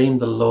proclaim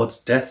the Lord's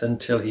death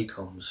until he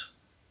comes."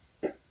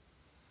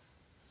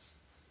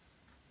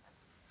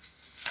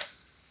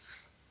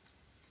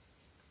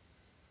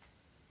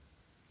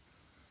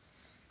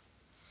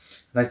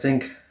 And I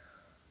think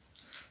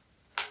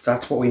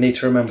that's what we need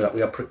to remember, that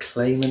we are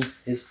proclaiming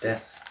his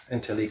death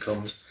until he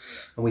comes.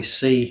 And we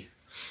see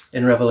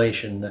in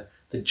Revelation that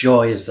the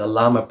joy as the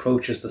Lamb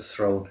approaches the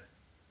throne.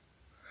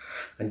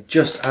 And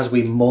just as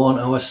we mourn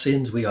our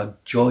sins, we are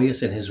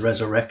joyous in his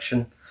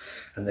resurrection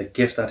and the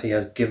gift that he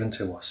has given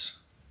to us.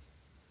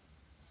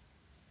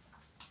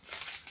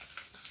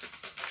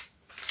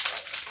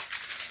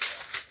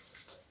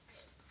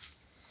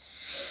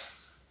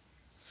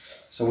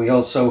 So we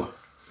also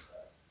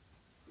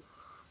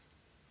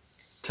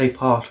take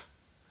part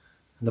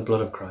in the blood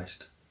of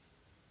Christ.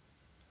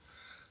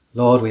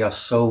 Lord, we are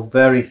so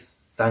very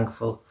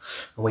thankful,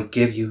 and we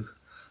give you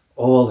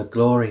all the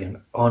glory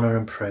and honour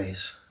and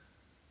praise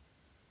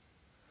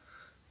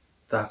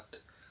that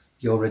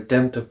your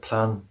redemptive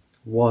plan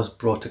was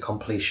brought to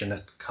completion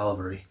at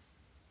Calvary.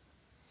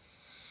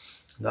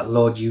 That,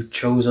 Lord, you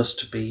chose us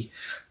to be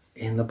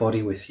in the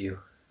body with you.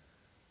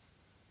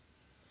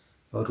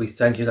 Lord, we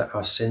thank you that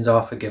our sins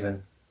are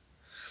forgiven,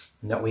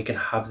 and that we can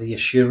have the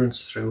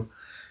assurance through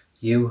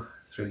you,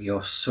 through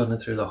your Son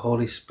and through the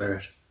Holy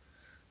Spirit,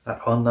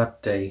 that on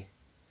that day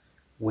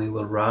we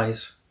will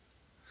rise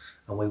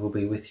and we will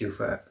be with you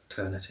for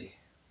eternity.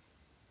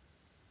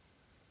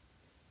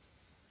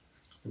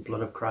 The blood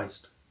of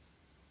Christ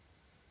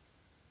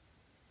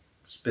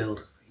spilled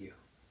for you.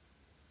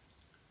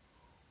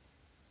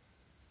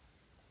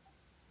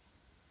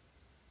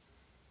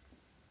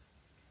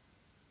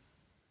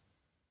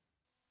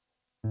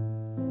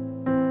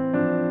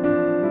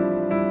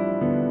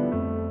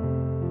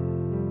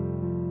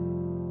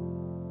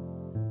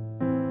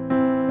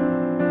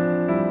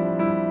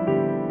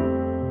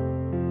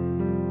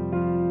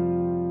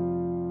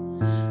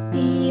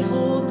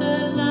 Behold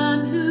the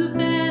Lamb who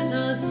bears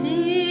our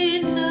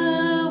sins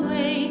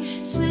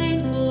away,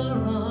 slain for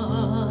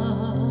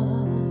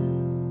us.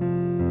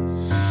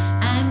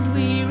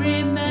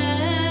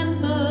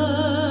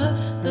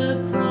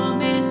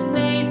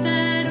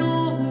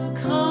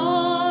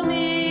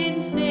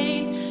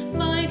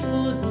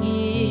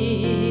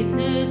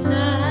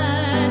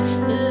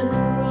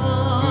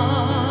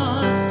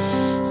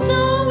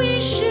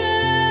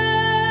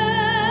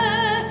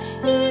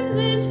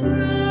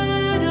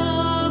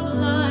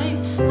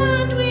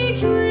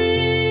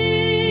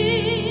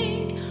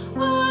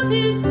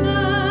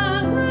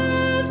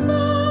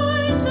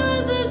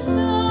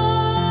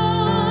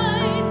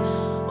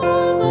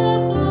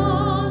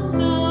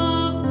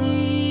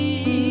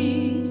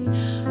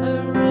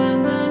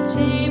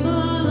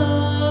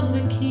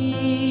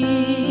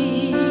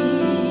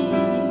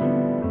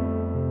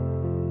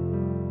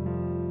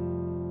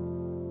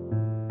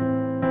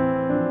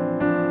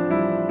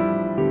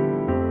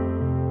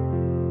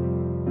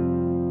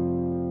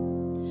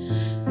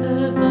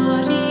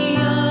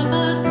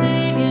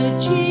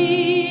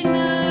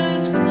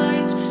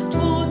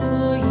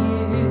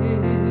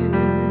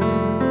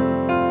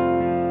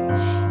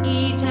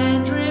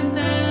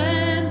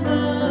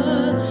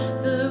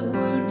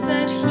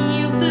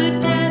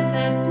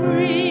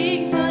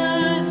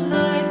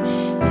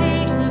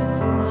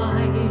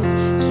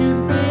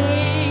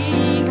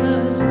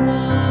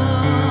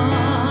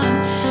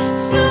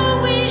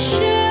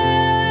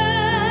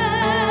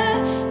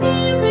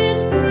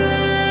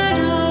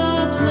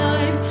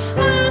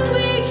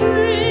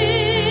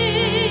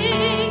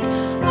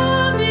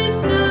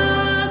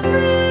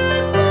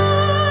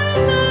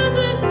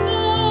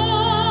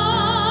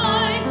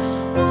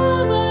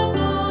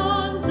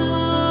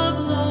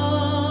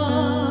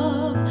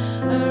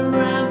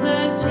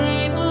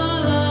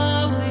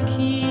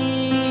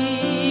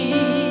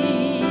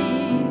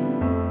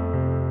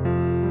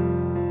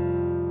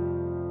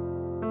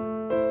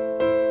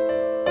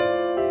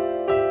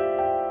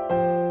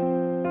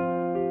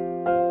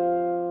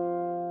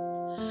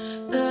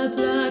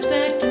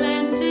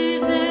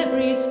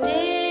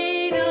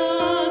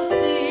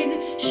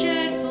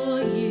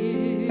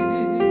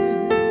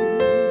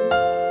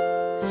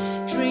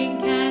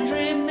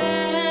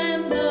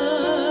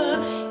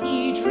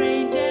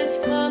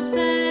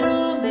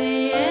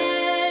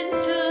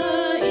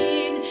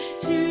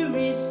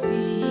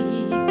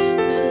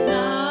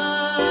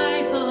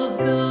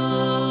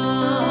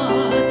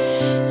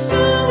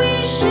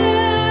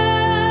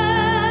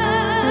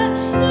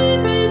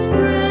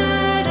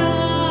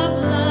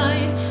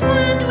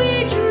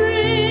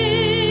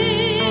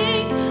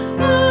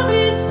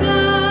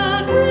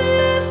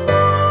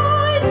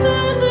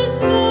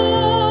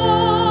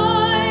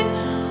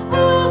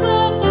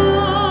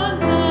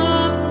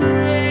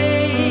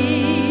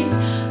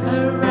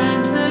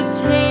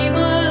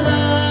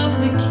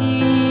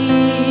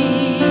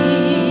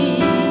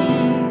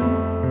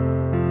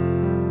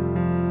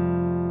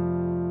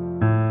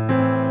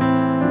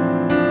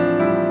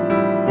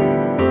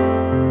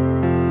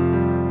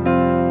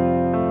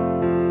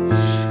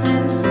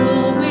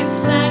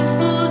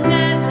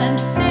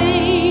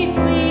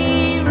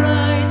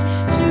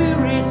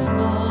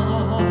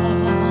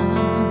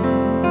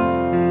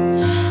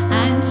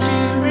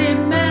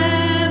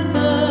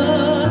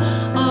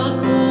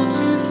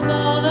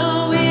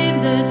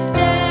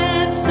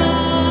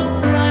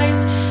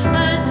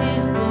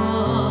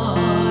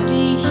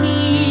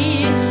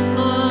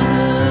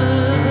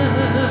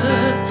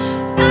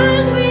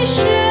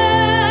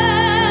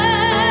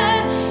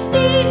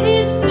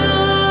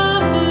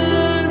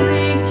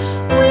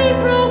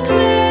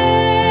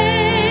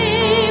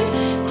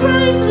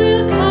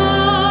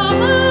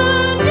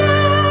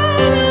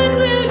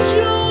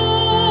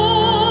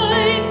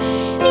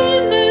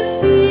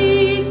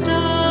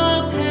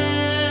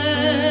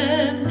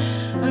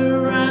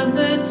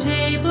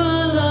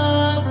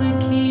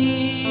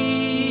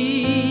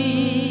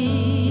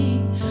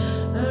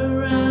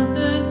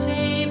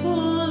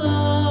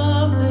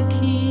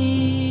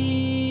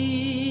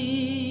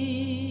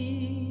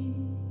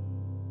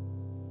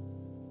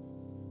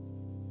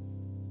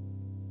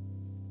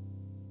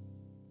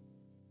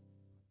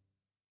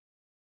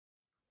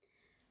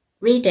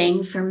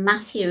 Reading from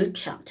Matthew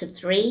chapter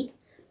 3,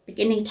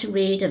 beginning to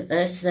read at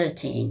verse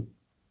 13.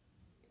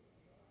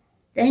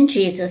 Then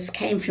Jesus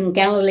came from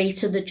Galilee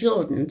to the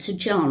Jordan to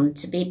John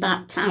to be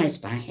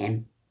baptized by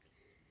him.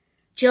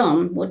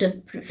 John would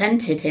have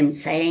prevented him,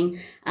 saying,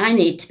 "I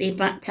need to be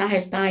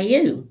baptized by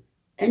you,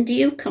 and do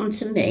you come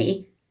to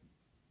me?"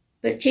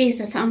 But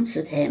Jesus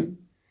answered him,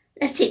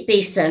 "Let it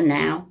be so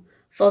now,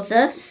 for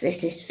thus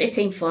it is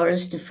fitting for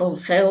us to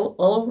fulfill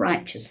all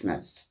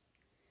righteousness."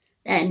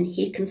 Then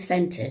he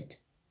consented.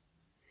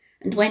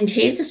 And when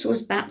Jesus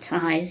was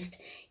baptized,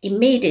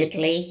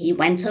 immediately he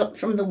went up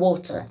from the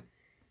water,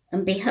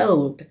 and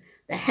behold,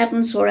 the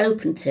heavens were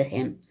opened to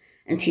him,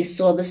 and he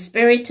saw the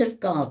Spirit of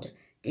God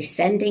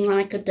descending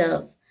like a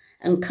dove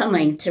and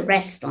coming to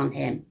rest on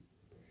him.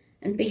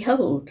 And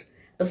behold,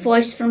 a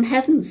voice from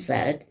heaven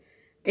said,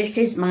 "This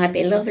is my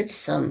beloved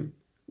Son,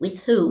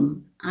 with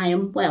whom I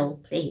am well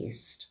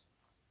pleased."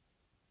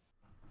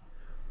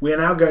 We are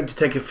now going to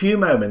take a few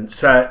moments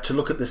to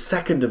look at the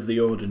second of the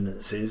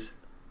ordinances,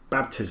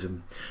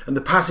 baptism, and the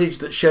passage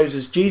that shows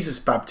us Jesus'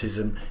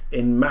 baptism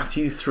in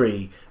Matthew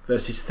 3,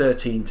 verses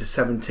 13 to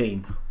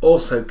 17,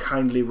 also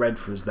kindly read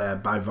for us there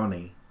by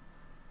Vonnie.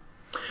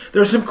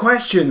 There are some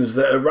questions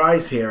that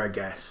arise here, I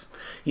guess.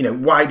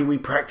 Why do we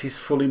practice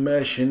full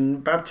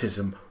immersion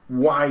baptism?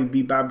 Why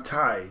be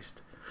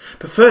baptized?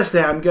 But firstly,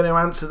 I'm going to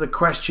answer the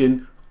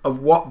question of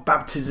what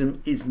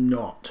baptism is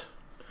not.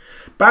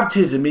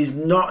 Baptism is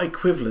not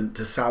equivalent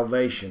to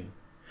salvation.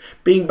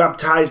 Being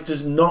baptized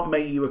does not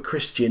make you a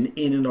Christian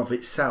in and of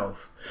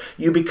itself.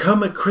 You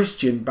become a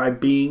Christian by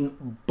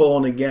being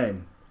born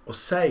again or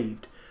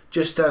saved,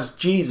 just as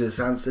Jesus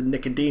answered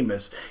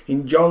Nicodemus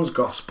in John's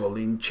Gospel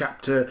in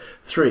chapter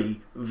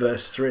 3,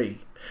 verse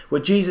 3,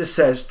 where Jesus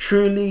says,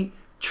 "Truly,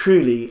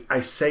 truly,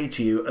 I say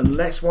to you,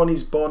 unless one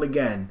is born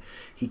again,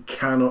 he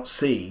cannot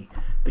see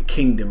the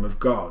kingdom of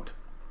God."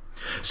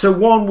 So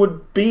one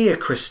would be a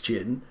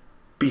Christian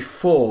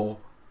before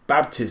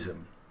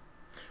baptism.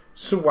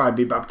 So why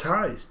be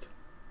baptized?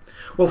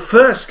 Well,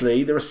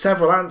 firstly, there are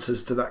several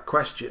answers to that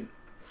question.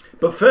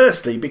 But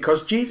firstly,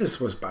 because Jesus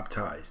was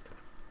baptized.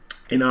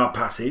 In our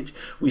passage,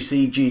 we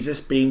see Jesus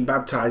being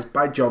baptized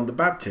by John the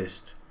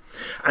Baptist.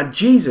 And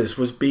Jesus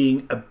was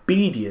being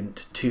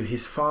obedient to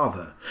his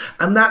Father.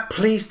 And that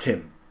pleased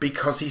him,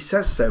 because he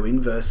says so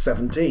in verse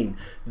 17.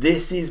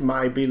 "This is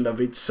my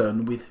beloved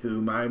Son, with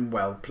whom I am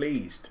well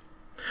pleased."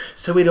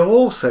 So it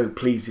also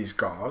pleases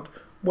God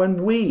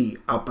when we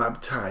are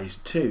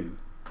baptized too.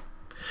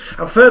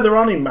 And further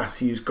on in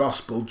Matthew's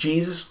Gospel,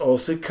 Jesus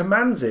also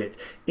commands it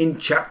in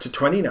chapter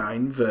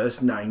 29,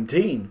 verse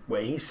 19,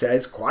 where he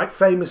says, quite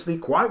famously,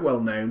 quite well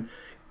known,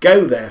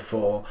 "Go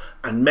therefore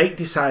and make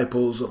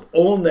disciples of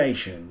all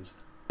nations,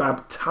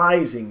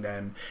 baptizing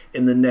them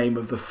in the name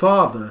of the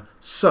Father,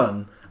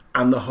 Son,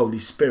 and the Holy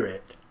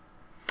Spirit."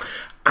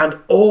 And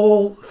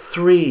all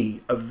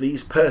three of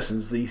these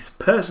persons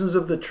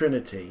of the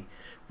Trinity,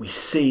 we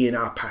see in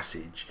our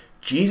passage.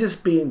 Jesus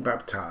being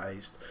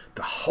baptized,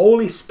 the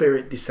Holy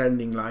Spirit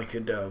descending like a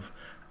dove,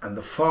 and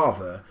the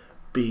Father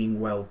being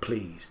well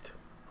pleased.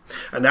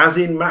 And as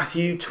in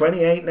Matthew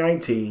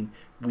 28:19,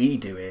 we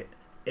do it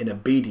in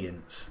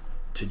obedience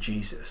to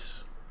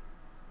Jesus.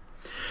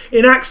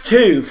 In Acts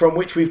 2, from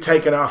which we've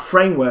taken our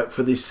framework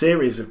for this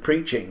series of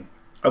preaching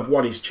of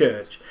what is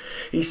church,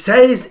 he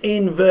says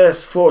in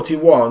verse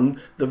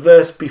 41, the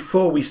verse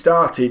before we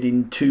started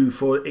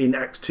in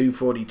Acts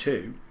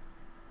 2:42,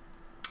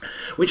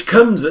 which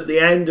comes at the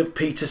end of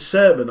Peter's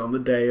sermon on the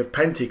day of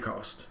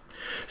Pentecost.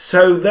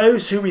 "So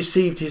those who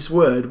received his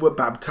word were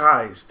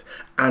baptized,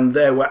 and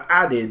there were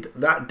added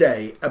that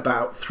day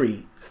about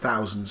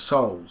 3,000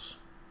 souls."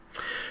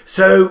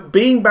 So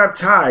being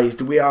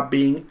baptized, we are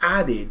being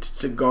added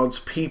to God's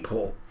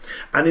people.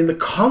 And in the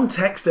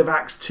context of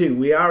Acts 2,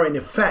 we are in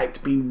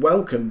effect being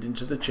welcomed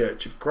into the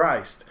Church of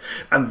Christ.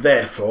 And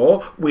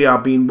therefore, we are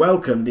being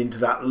welcomed into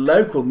that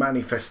local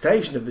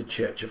manifestation of the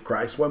Church of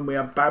Christ when we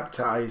are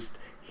baptized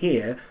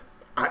here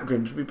at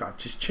Grimsby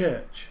Baptist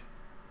Church.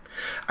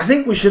 I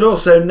think we should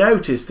also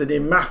notice that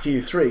in Matthew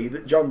 3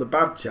 that John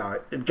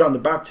the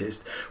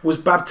Baptist was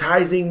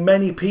baptizing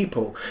many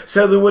people,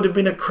 so there would have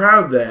been a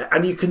crowd there,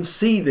 and you can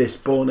see this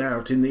borne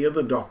out in the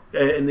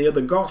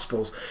other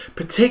Gospels,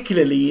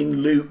 particularly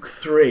in Luke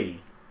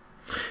 3.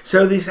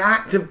 So this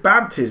act of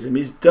baptism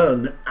is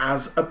done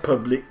as a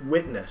public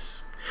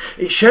witness.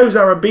 It shows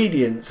our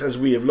obedience as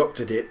we have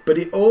looked at it, but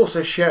it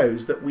also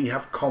shows that we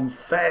have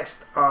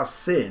confessed our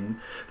sin,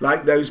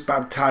 like those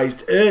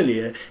baptized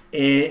earlier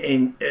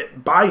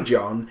by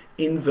John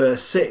in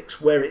verse 6,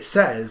 where it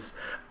says,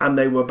 "And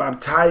they were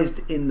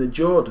baptized in the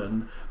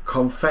Jordan,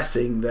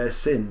 confessing their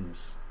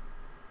sins."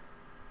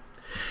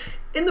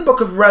 In the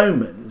book of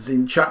Romans,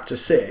 in chapter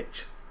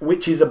 6,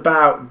 which is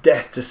about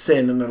death to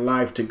sin and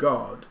alive to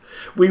God,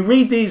 we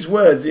read these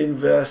words in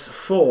verse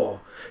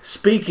 4,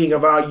 speaking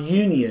of our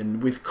union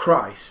with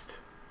Christ.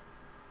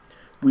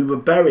 "We were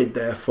buried,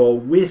 therefore,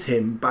 with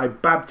him by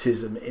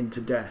baptism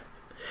into death,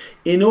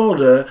 in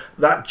order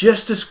that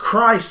just as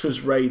Christ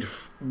was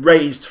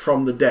raised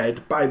from the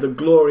dead by the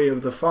glory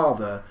of the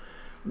Father,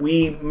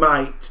 we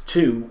might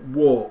too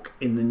walk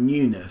in the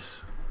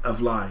newness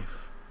of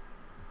life.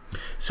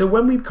 So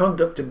when we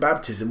conduct a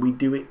baptism, we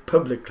do it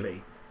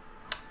publicly,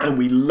 and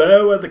we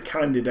lower the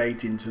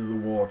candidate into the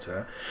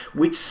water,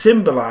 which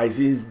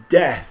symbolises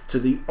death to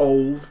the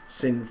old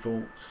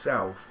sinful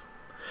self.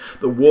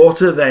 The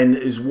water then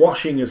is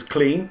washing us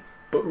clean,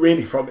 but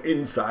really from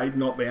inside,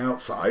 not the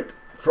outside,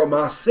 from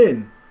our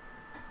sin.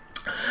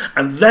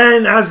 And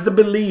then as the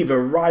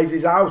believer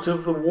rises out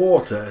of the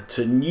water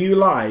to new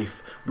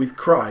life with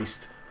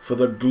Christ for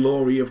the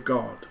glory of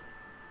God.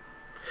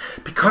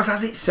 Because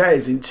as it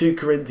says in 2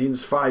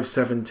 Corinthians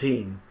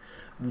 5:17,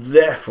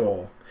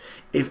 therefore,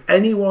 if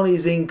anyone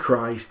is in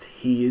Christ,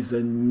 he is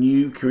a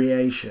new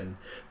creation.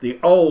 The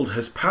old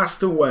has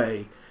passed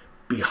away.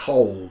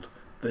 Behold,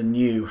 the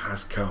new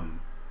has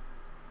come.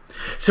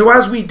 So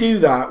as we do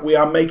that, we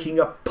are making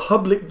a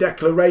public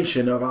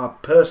declaration of our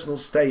personal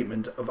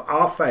statement of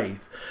our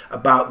faith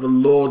about the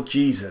Lord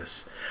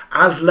Jesus,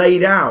 as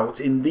laid out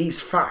in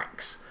these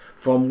facts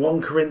from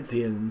 1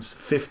 Corinthians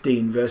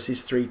 15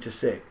 verses 3 to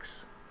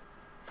 6.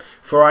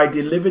 For I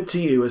delivered to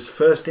you as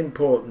first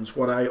importance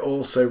what I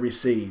also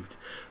received,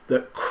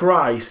 that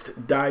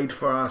Christ died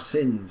for our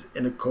sins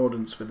in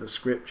accordance with the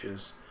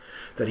Scriptures,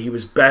 that he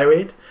was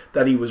buried,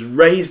 that he was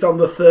raised on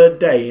the third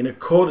day in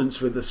accordance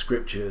with the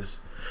Scriptures,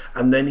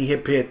 and then he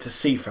appeared to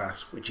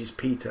Cephas, which is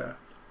Peter,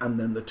 and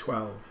then the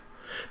 12.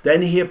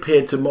 Then he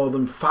appeared to more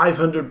than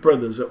 500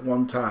 brothers at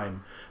one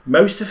time,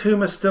 most of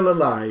whom are still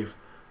alive,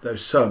 though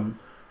some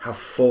have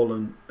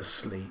fallen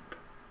asleep.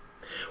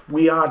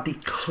 We are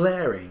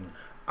declaring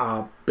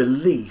our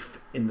belief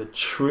in the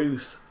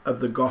truth of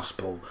the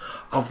gospel,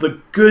 of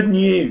the good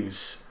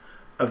news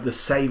of the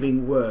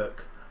saving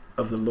work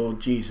of the Lord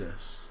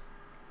Jesus.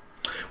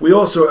 We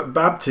also, at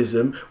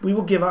baptism, we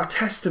will give our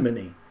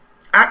testimony.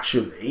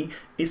 Actually,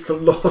 it's the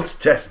Lord's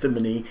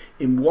testimony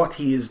in what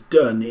he has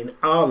done in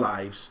our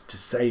lives to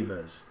save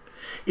us.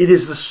 It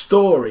is the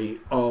story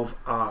of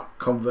our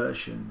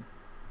conversion.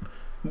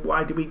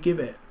 Why do we give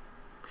it?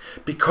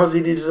 Because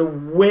it is a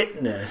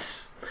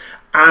witness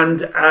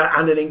and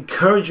an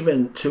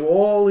encouragement to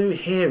all who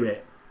hear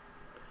it.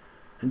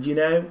 And you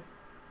know,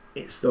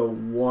 it's the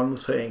one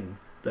thing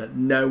that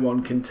no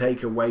one can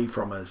take away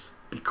from us,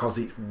 because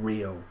it's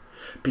real,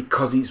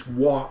 because it's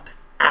what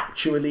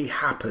actually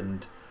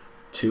happened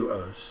to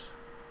us.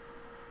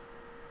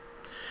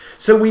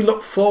 So we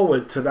look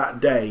forward to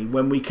that day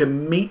when we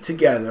can meet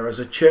together as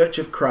a Church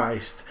of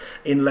Christ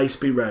in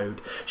Laceby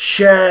Road,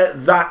 share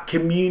that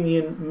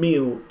communion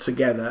meal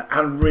together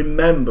and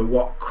remember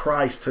what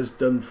Christ has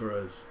done for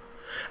us,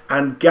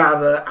 and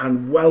gather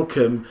and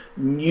welcome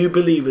new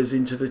believers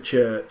into the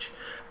church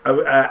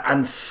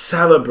and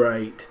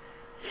celebrate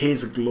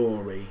his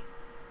glory.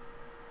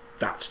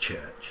 That's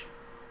church.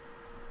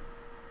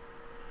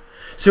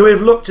 So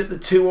we've looked at the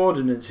two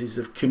ordinances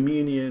of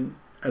communion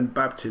and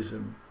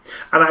baptism,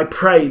 and I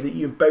pray that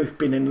you've both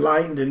been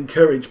enlightened and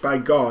encouraged by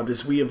God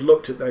as we have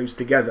looked at those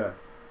together.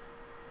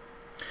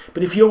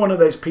 But if you're one of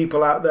those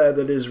people out there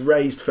that has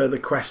raised further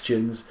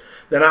questions,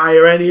 then I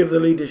or any of the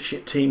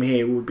leadership team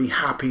here would be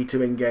happy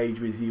to engage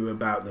with you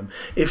about them.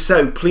 If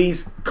so,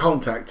 please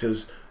contact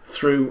us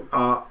through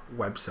our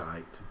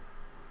website.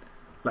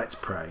 Let's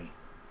pray.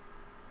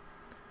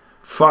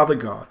 Father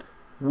God,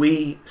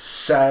 we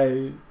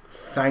so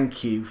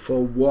thank you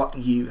for what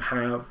you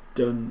have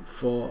done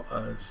for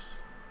us.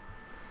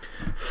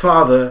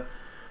 Father,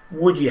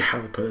 would you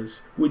help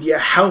us? Would you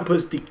help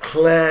us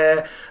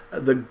declare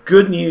the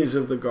good news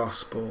of the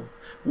gospel?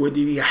 Would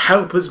you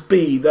help us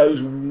be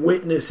those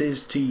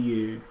witnesses to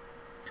you?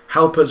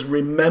 Help us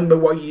remember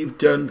what you've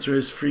done through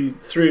us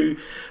through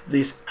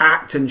this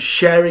act and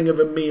sharing of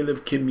a meal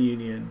of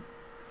communion.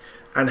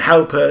 And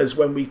help us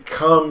when we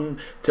come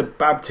to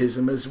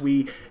baptism, as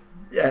we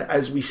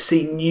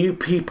see new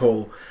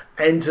people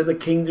enter the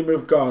kingdom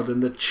of God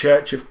and the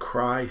Church of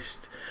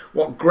Christ.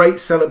 What great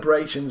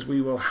celebrations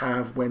we will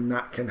have when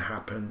that can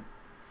happen.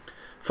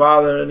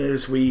 Father, and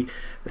as we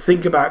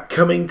think about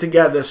coming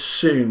together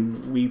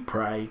soon, we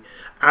pray,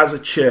 as a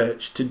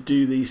church, to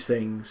do these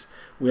things.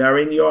 We are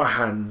in your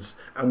hands,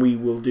 and we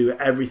will do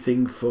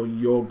everything for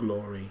your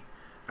glory,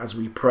 as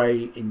we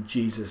pray in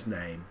Jesus'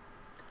 name.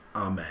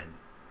 Amen.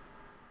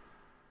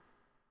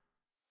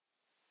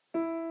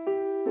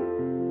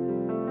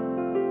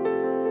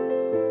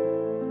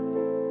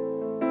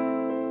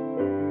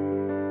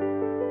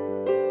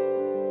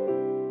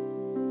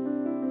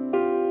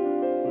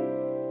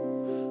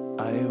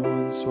 I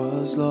once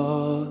was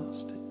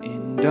lost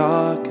in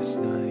darkest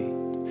night,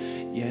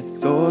 yet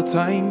thought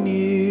I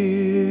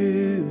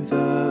knew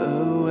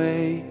the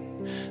way.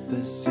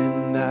 The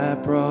sin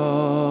that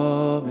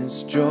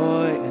promised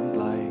joy and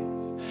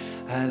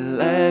life had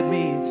led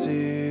me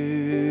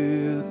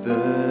to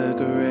the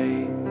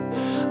grave.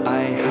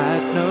 I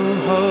had no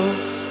hope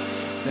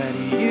that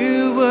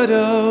you would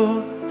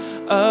own,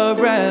 a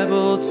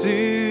rebel to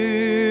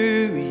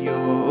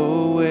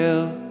your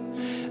will.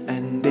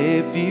 And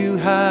if you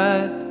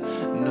had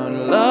not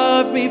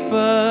loved me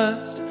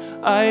first,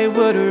 I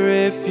would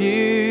refuse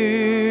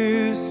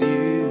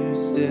you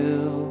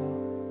still.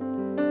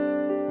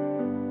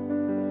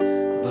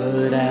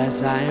 But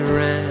as I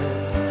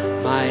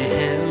ran my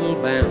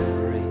hell-bound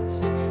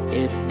race,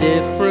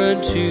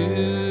 indifferent to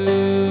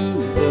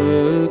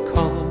the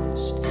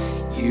cost,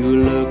 you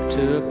looked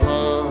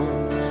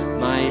upon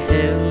my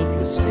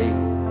helpless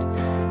state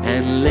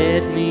and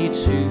led me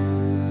to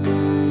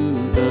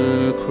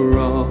the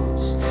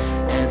cross.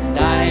 And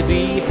I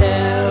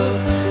beheld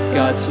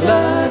God's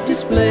love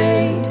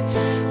displayed.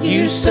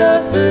 You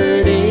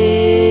suffered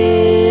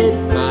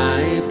in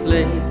my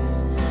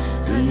place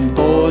and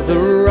bore the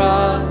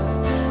wrath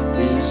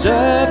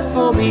reserved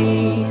for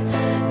me.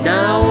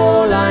 Now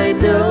all I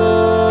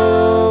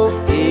know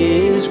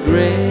is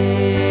grace.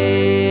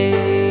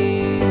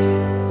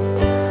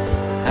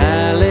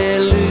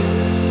 Hallelujah.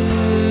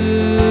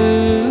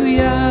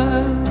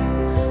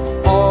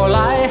 All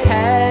I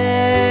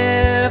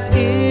have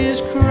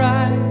is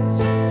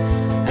Christ.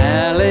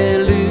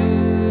 Hallelujah.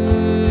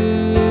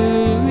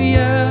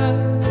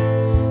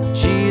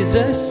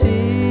 Jesus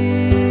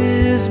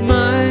is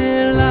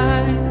my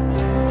life.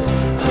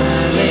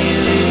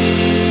 Hallelujah.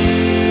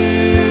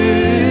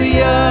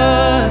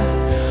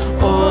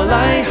 All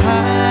I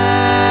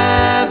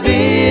have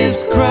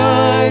is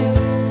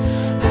Christ.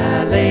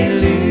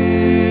 Hallelujah.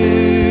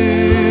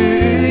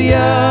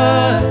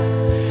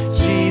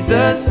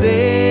 Jesus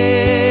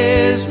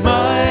is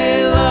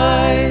my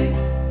life.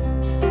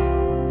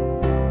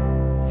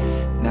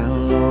 Now,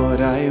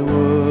 Lord, I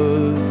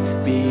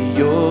would be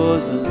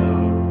yours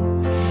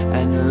alone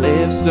and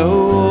live so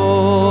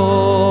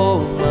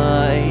all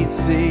might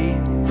see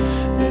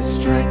the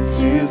strength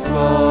to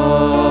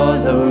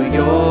follow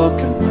your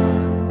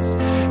commands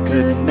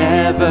could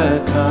never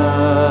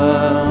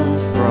come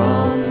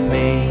from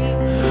me.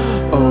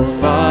 Oh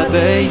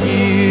Father,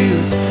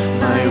 use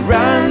my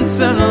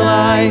ransom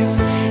life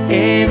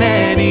in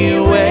any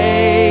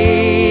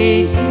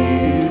way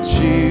you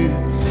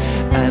choose,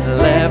 and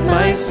let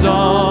my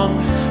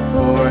song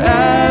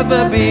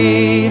forever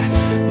be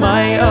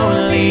my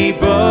only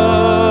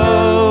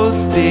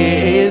boast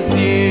is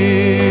you.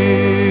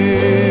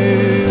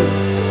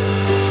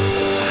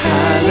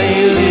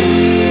 Hallelujah.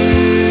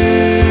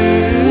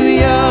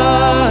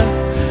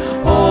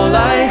 All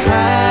I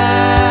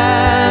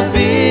have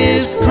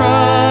is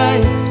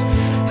Christ.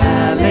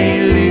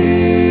 Hallelujah.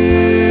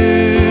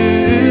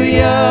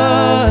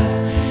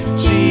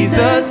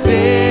 Jesus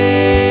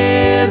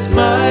is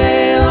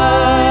my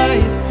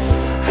life.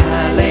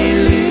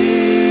 Hallelujah.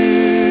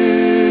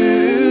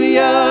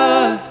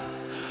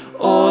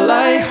 All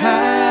I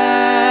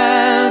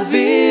have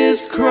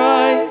is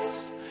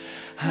Christ.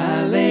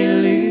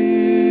 Hallelujah.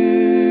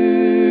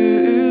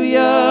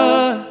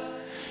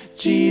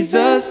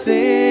 Jesus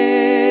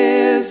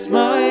is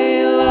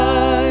my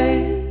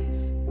life.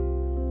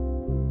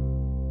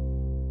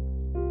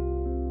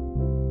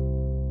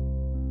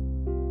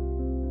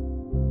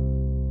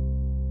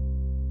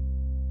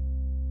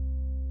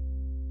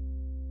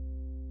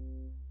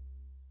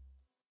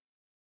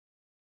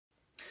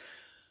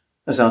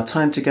 As our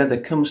time together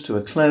comes to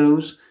a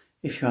close,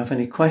 if you have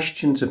any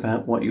questions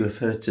about what you have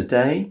heard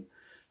today,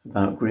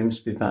 about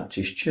Grimsby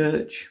Baptist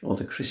Church or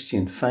the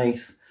Christian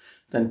faith,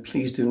 then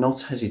please do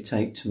not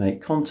hesitate to make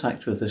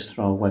contact with us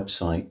through our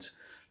website,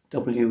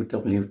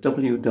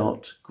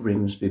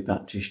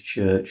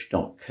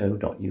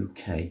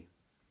 www.grimsbybaptistchurch.co.uk.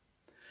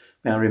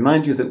 May I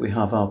remind you that we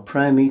have our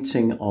prayer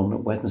meeting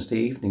on Wednesday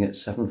evening at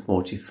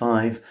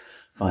 7:45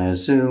 via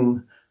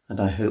Zoom, and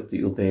I hope that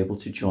you'll be able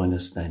to join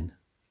us then.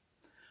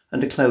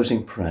 And a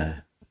closing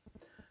prayer.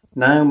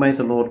 Now may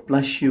the Lord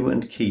bless you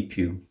and keep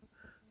you.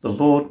 The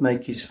Lord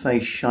make his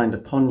face shine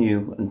upon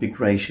you and be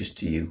gracious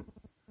to you.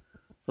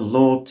 The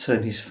Lord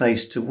turn his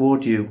face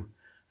toward you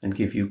and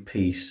give you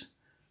peace,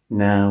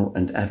 now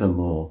and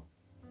evermore.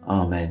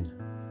 Amen.